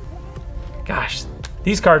 Gosh,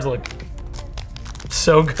 these cards look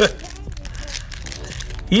so good.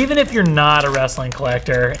 Even if you're not a wrestling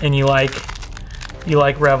collector and you like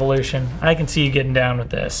Revolution, I can see you getting down with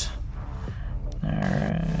this. All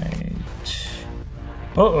right.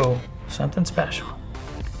 Uh-oh, something special.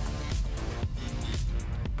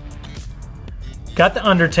 Got the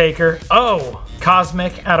Undertaker. Oh,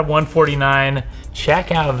 Cosmic out of 149.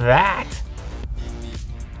 Check out that.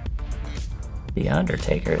 The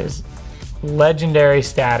Undertaker is legendary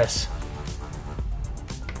status.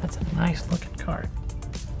 That's a nice looking card.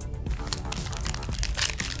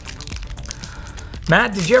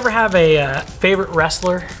 Matt, did you ever have a favorite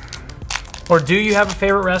wrestler? Or do you have a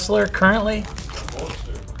favorite wrestler currently?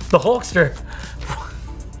 The Hulkster.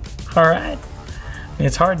 All right.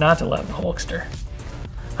 It's hard not to love the Hulkster.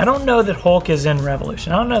 I don't know that Hulk is in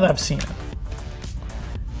Revolution. I don't know that I've seen him.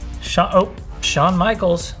 Shawn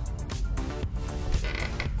Michaels.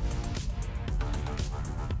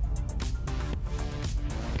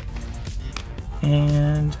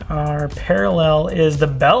 And our parallel is the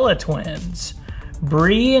Bella Twins,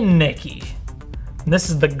 Brie and Nikki. And this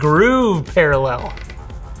is the Groove parallel.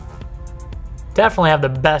 Definitely have the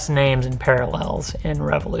best names and parallels in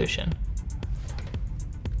Revolution.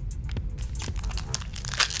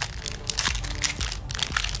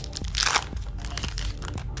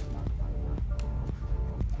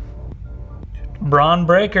 Braun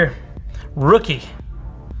Breaker, rookie.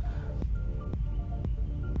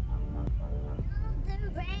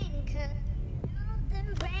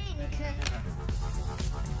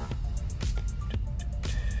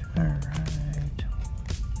 All right,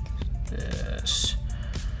 this.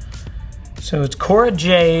 So it's Cora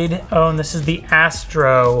Jade. Oh, and this is the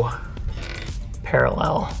Astro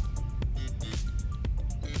parallel.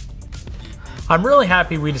 I'm really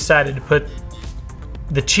happy we decided to put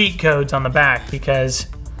the cheat codes on the back because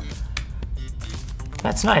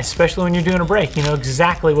that's nice, especially when you're doing a break. You know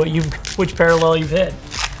exactly what which parallel you've hit.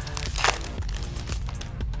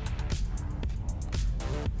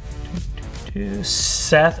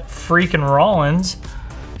 Seth freaking Rollins.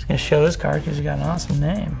 I'm just gonna show this card because he got an awesome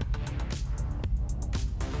name.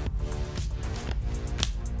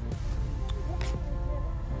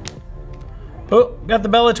 Oh, got the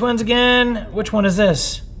Bella Twins again. Which one is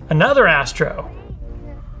this? Another Astro.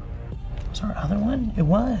 Was our other one? It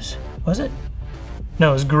was. Was it?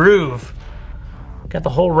 No, it was Groove. Got the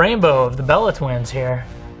whole rainbow of the Bella Twins here.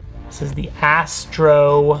 This is the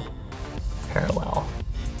Astro parallel.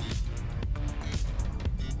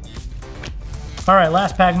 All right,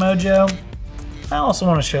 last pack mojo. I also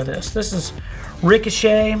want to show this. This is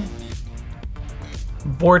Ricochet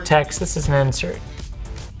Vortex. This is an insert.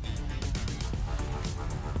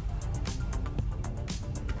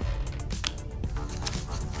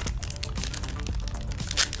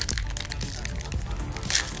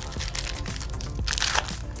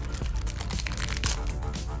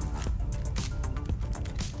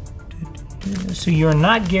 So you're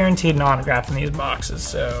not guaranteed an autograph in these boxes.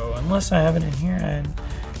 So unless I have it in here, I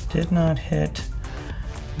did not hit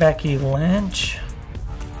Becky Lynch.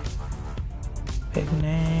 Big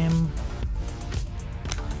name.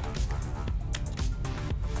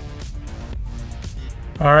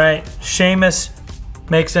 All right, Sheamus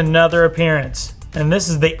makes another appearance. And this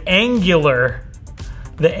is the angular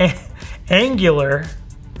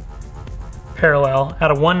parallel out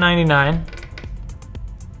of 199.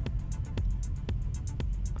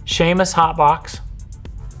 Sheamus Hot Box.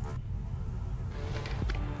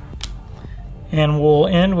 And we'll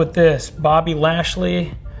end with this. Bobby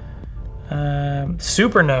Lashley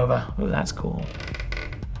Supernova. Ooh, that's cool.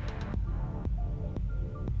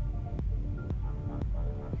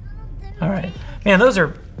 All right. Man, those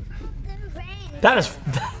are... That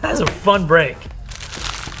is a fun break.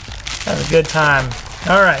 That was a good time.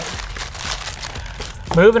 All right.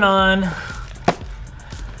 Moving on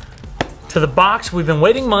to the box we've been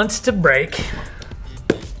waiting months to break.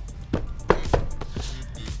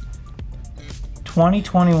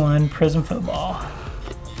 2021 Prizm Football.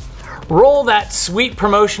 roll that sweet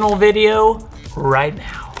promotional video right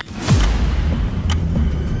now.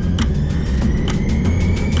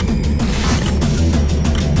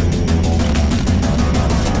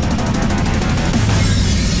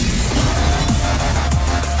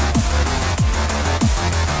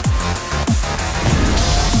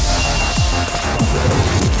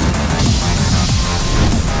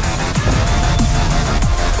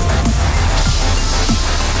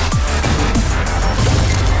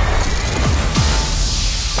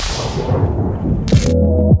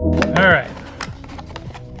 All right,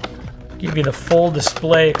 give you the full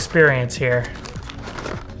display experience here.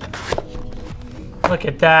 Look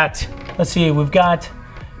at that. Let's see, we've got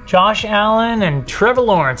Josh Allen and Trevor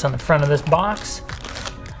Lawrence on the front of this box.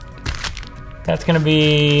 That's gonna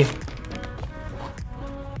be,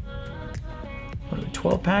 what are we,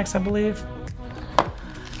 12 packs, I believe.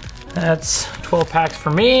 That's 12 packs for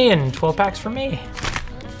me and 12 packs for me.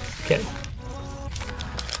 Kidding.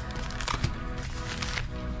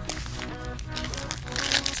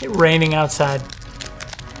 It's raining outside.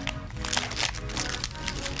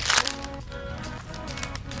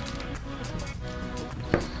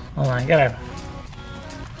 Hold on, I gotta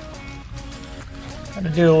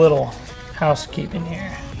do a little housekeeping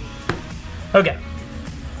here. Okay.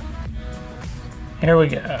 Here we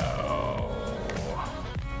go.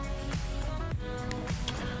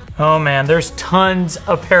 Oh man, there's tons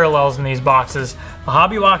of parallels in these boxes. The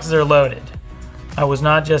hobby boxes are loaded. I was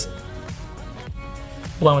not just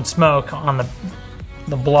blowing smoke on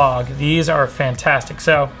the blog. These are fantastic.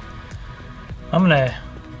 So I'm gonna,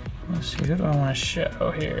 let's see, who do I want to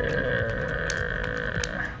show here?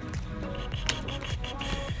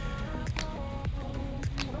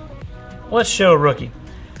 Let's show a rookie.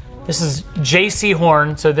 This is JC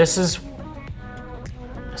Horn. So this is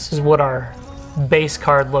what our base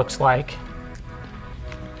card looks like.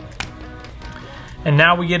 And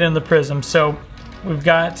now we get into the Prizm. So we've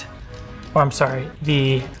got, I'm sorry,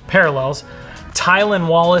 the parallels. Tylan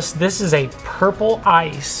Wallace, this is a purple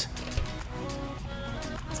ice.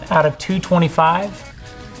 It's out of 225.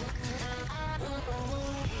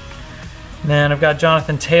 And then I've got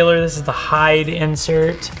Jonathan Taylor, this is the Hyde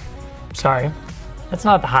insert. Sorry, that's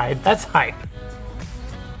not the Hyde, that's Hype.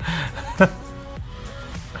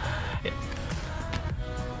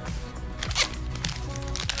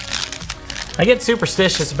 I get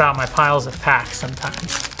superstitious about my piles of packs sometimes.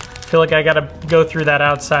 I feel like I gotta go through that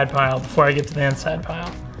outside pile before I get to the inside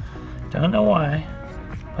pile. Don't know why,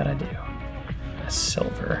 but I do. A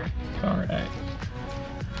silver, all right.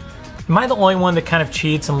 Am I the only one that kind of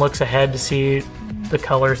cheats and looks ahead to see the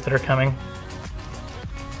colors that are coming?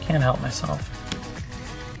 Can't help myself.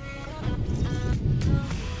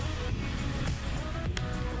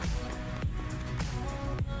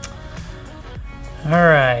 All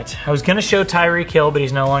right, I was gonna show Tyreek Hill, but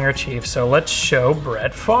he's no longer Chief, so let's show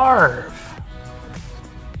Brett Favre.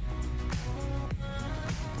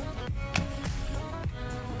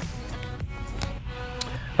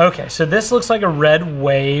 Okay, so this looks like a red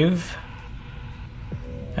wave.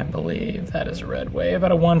 I believe that is a red wave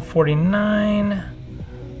out of 149.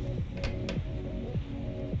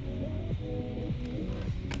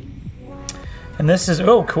 And this is,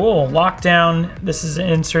 oh cool, Lockdown. This is an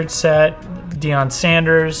insert set. Deion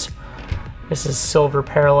Sanders. This is silver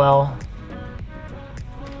parallel.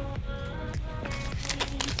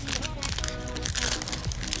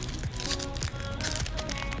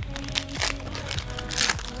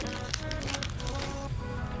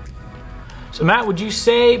 So Matt, would you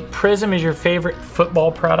say Prizm is your favorite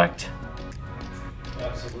football product?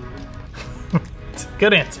 Absolutely. It's a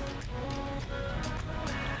good answer.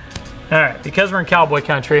 All right, because we're in cowboy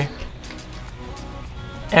country,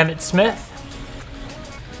 Emmitt Smith.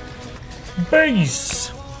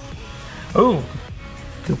 Base. Ooh,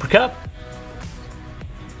 Cooper Kupp.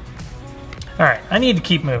 All right, I need to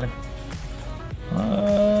keep moving.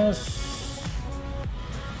 Got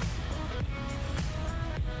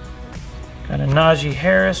a Najee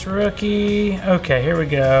Harris rookie. Okay, here we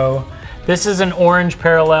go. This is an orange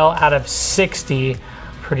parallel out of 60.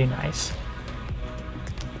 Pretty nice.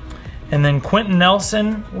 And then Quentin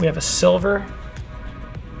Nelson, we have a silver.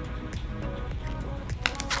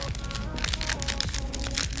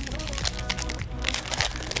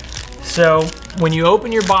 So when you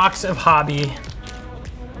open your box of hobby,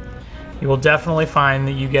 you will definitely find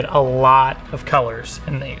that you get a lot of colors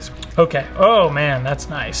in these. Okay, oh man, that's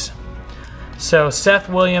nice. So Seth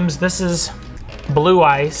Williams, this is Blue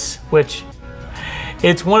Ice, which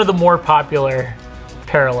it's one of the more popular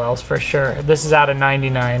parallels for sure. This is out of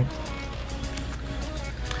 99.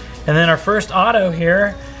 And then our first auto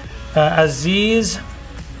here, Aziz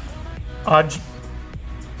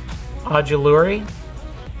Ojulari.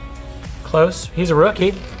 Close. He's a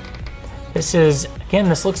rookie. This is, again,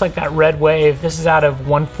 this looks like that red wave. This is out of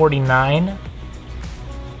 149.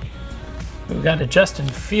 We've got a Justin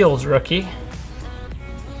Fields rookie.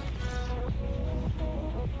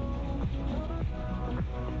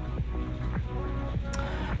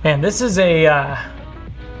 Man, this is a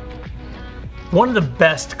one of the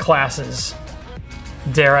best classes,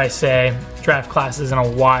 dare I say, draft classes in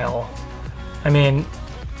a while. I mean,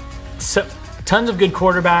 so tons of good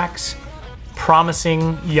quarterbacks,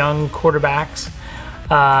 promising young quarterbacks,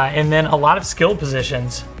 and then a lot of skill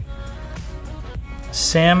positions.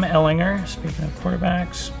 Sam Ellinger, speaking of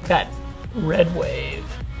quarterbacks, that red wave.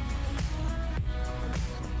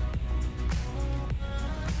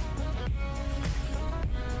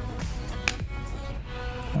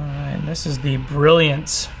 All right, this is the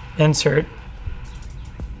Brilliance insert.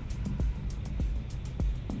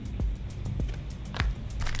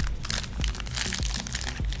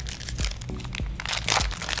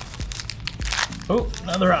 Oh,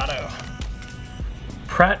 another auto.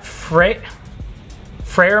 Pratt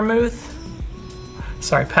Freiermuth.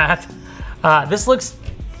 Sorry, Pat. This looks,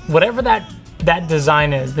 whatever that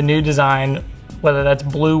design is, the new design, whether that's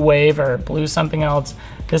blue wave or blue something else,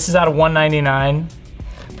 this is out of 199.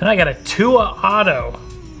 Then I got a Tua auto.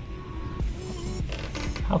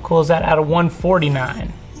 How cool is that? Out of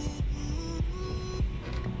 149.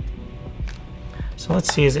 So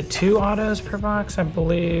let's see, is it 2 autos per box? I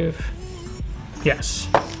believe. Yes.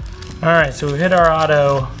 All right, so we hit our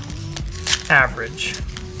auto average.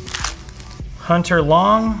 Hunter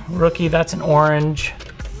Long, rookie, that's an orange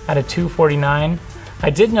out of 249. I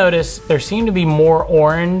did notice there seem to be more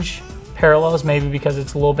orange parallels, maybe because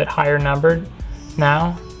it's a little bit higher numbered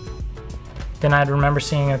now than I'd remember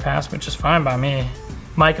seeing in the past, which is fine by me.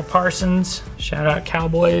 Micah Parsons, shout out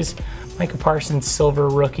Cowboys. Micah Parsons, silver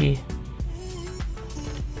rookie.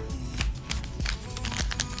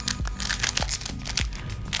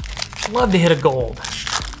 Love to hit a gold.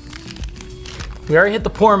 We already hit the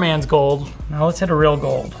poor man's gold. Now let's hit a real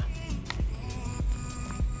gold.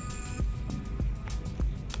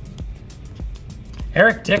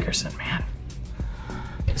 Eric Dickerson, man.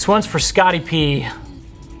 This one's for Scotty P.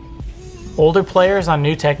 Older players on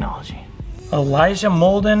new technology. Elijah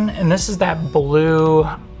Molden, and this is that blue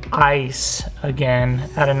ice again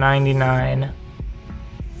out of 99.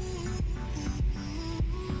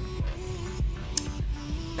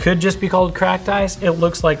 Could just be called cracked ice. It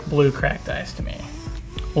looks like blue cracked ice to me.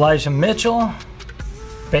 Elijah Mitchell,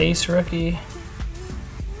 base rookie.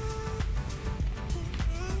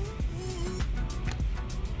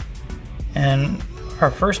 And our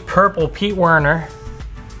first purple, Pete Werner,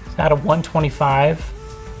 is out of 125.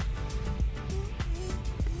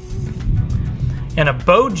 And a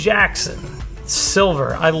Bo Jackson,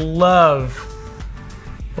 silver. I love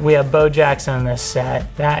that we have Bo Jackson in this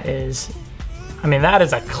set. That is, I mean, that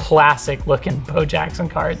is a classic looking Bo Jackson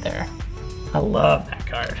card there. I love that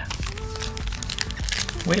card.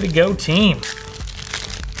 Way to go, team.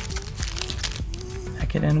 That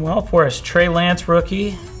could end well for us. Trey Lance,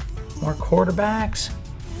 rookie. More quarterbacks.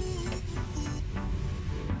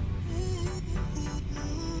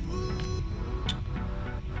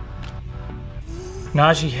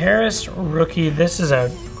 Najee Harris, rookie. This is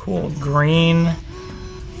a cool green. I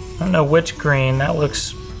don't know which green. That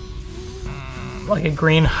looks like a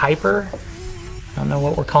green hyper. I don't know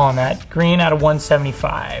what we're calling that. Green out of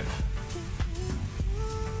 175.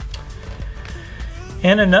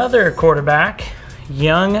 And another quarterback,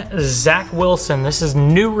 young Zach Wilson. This is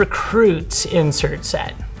new recruits insert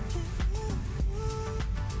set.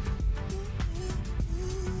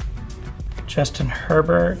 Justin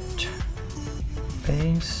Herbert,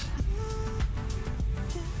 base.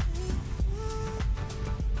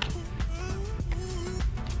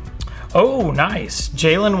 Oh, nice.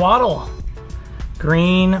 Jalen Waddle.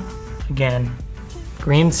 Green, again,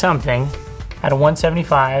 green something out of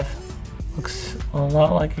 175. Looks a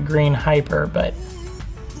lot like a green hyper, but.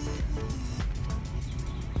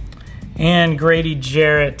 And Grady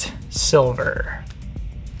Jarrett, silver.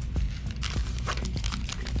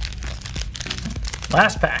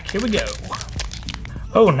 Last pack, here we go.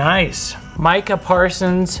 Oh, nice. Micah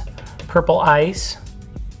Parsons, purple ice.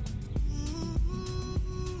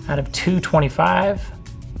 Out of 225.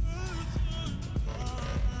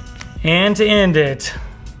 And to end it,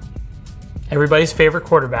 everybody's favorite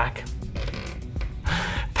quarterback,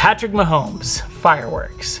 Patrick Mahomes,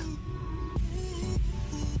 fireworks.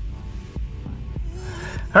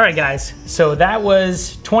 All right, guys, so that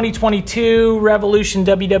was 2022 Revolution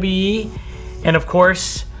WWE, and of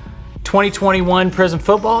course, 2021 Prizm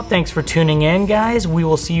Football. Thanks for tuning in, guys. We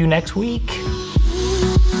will see you next week.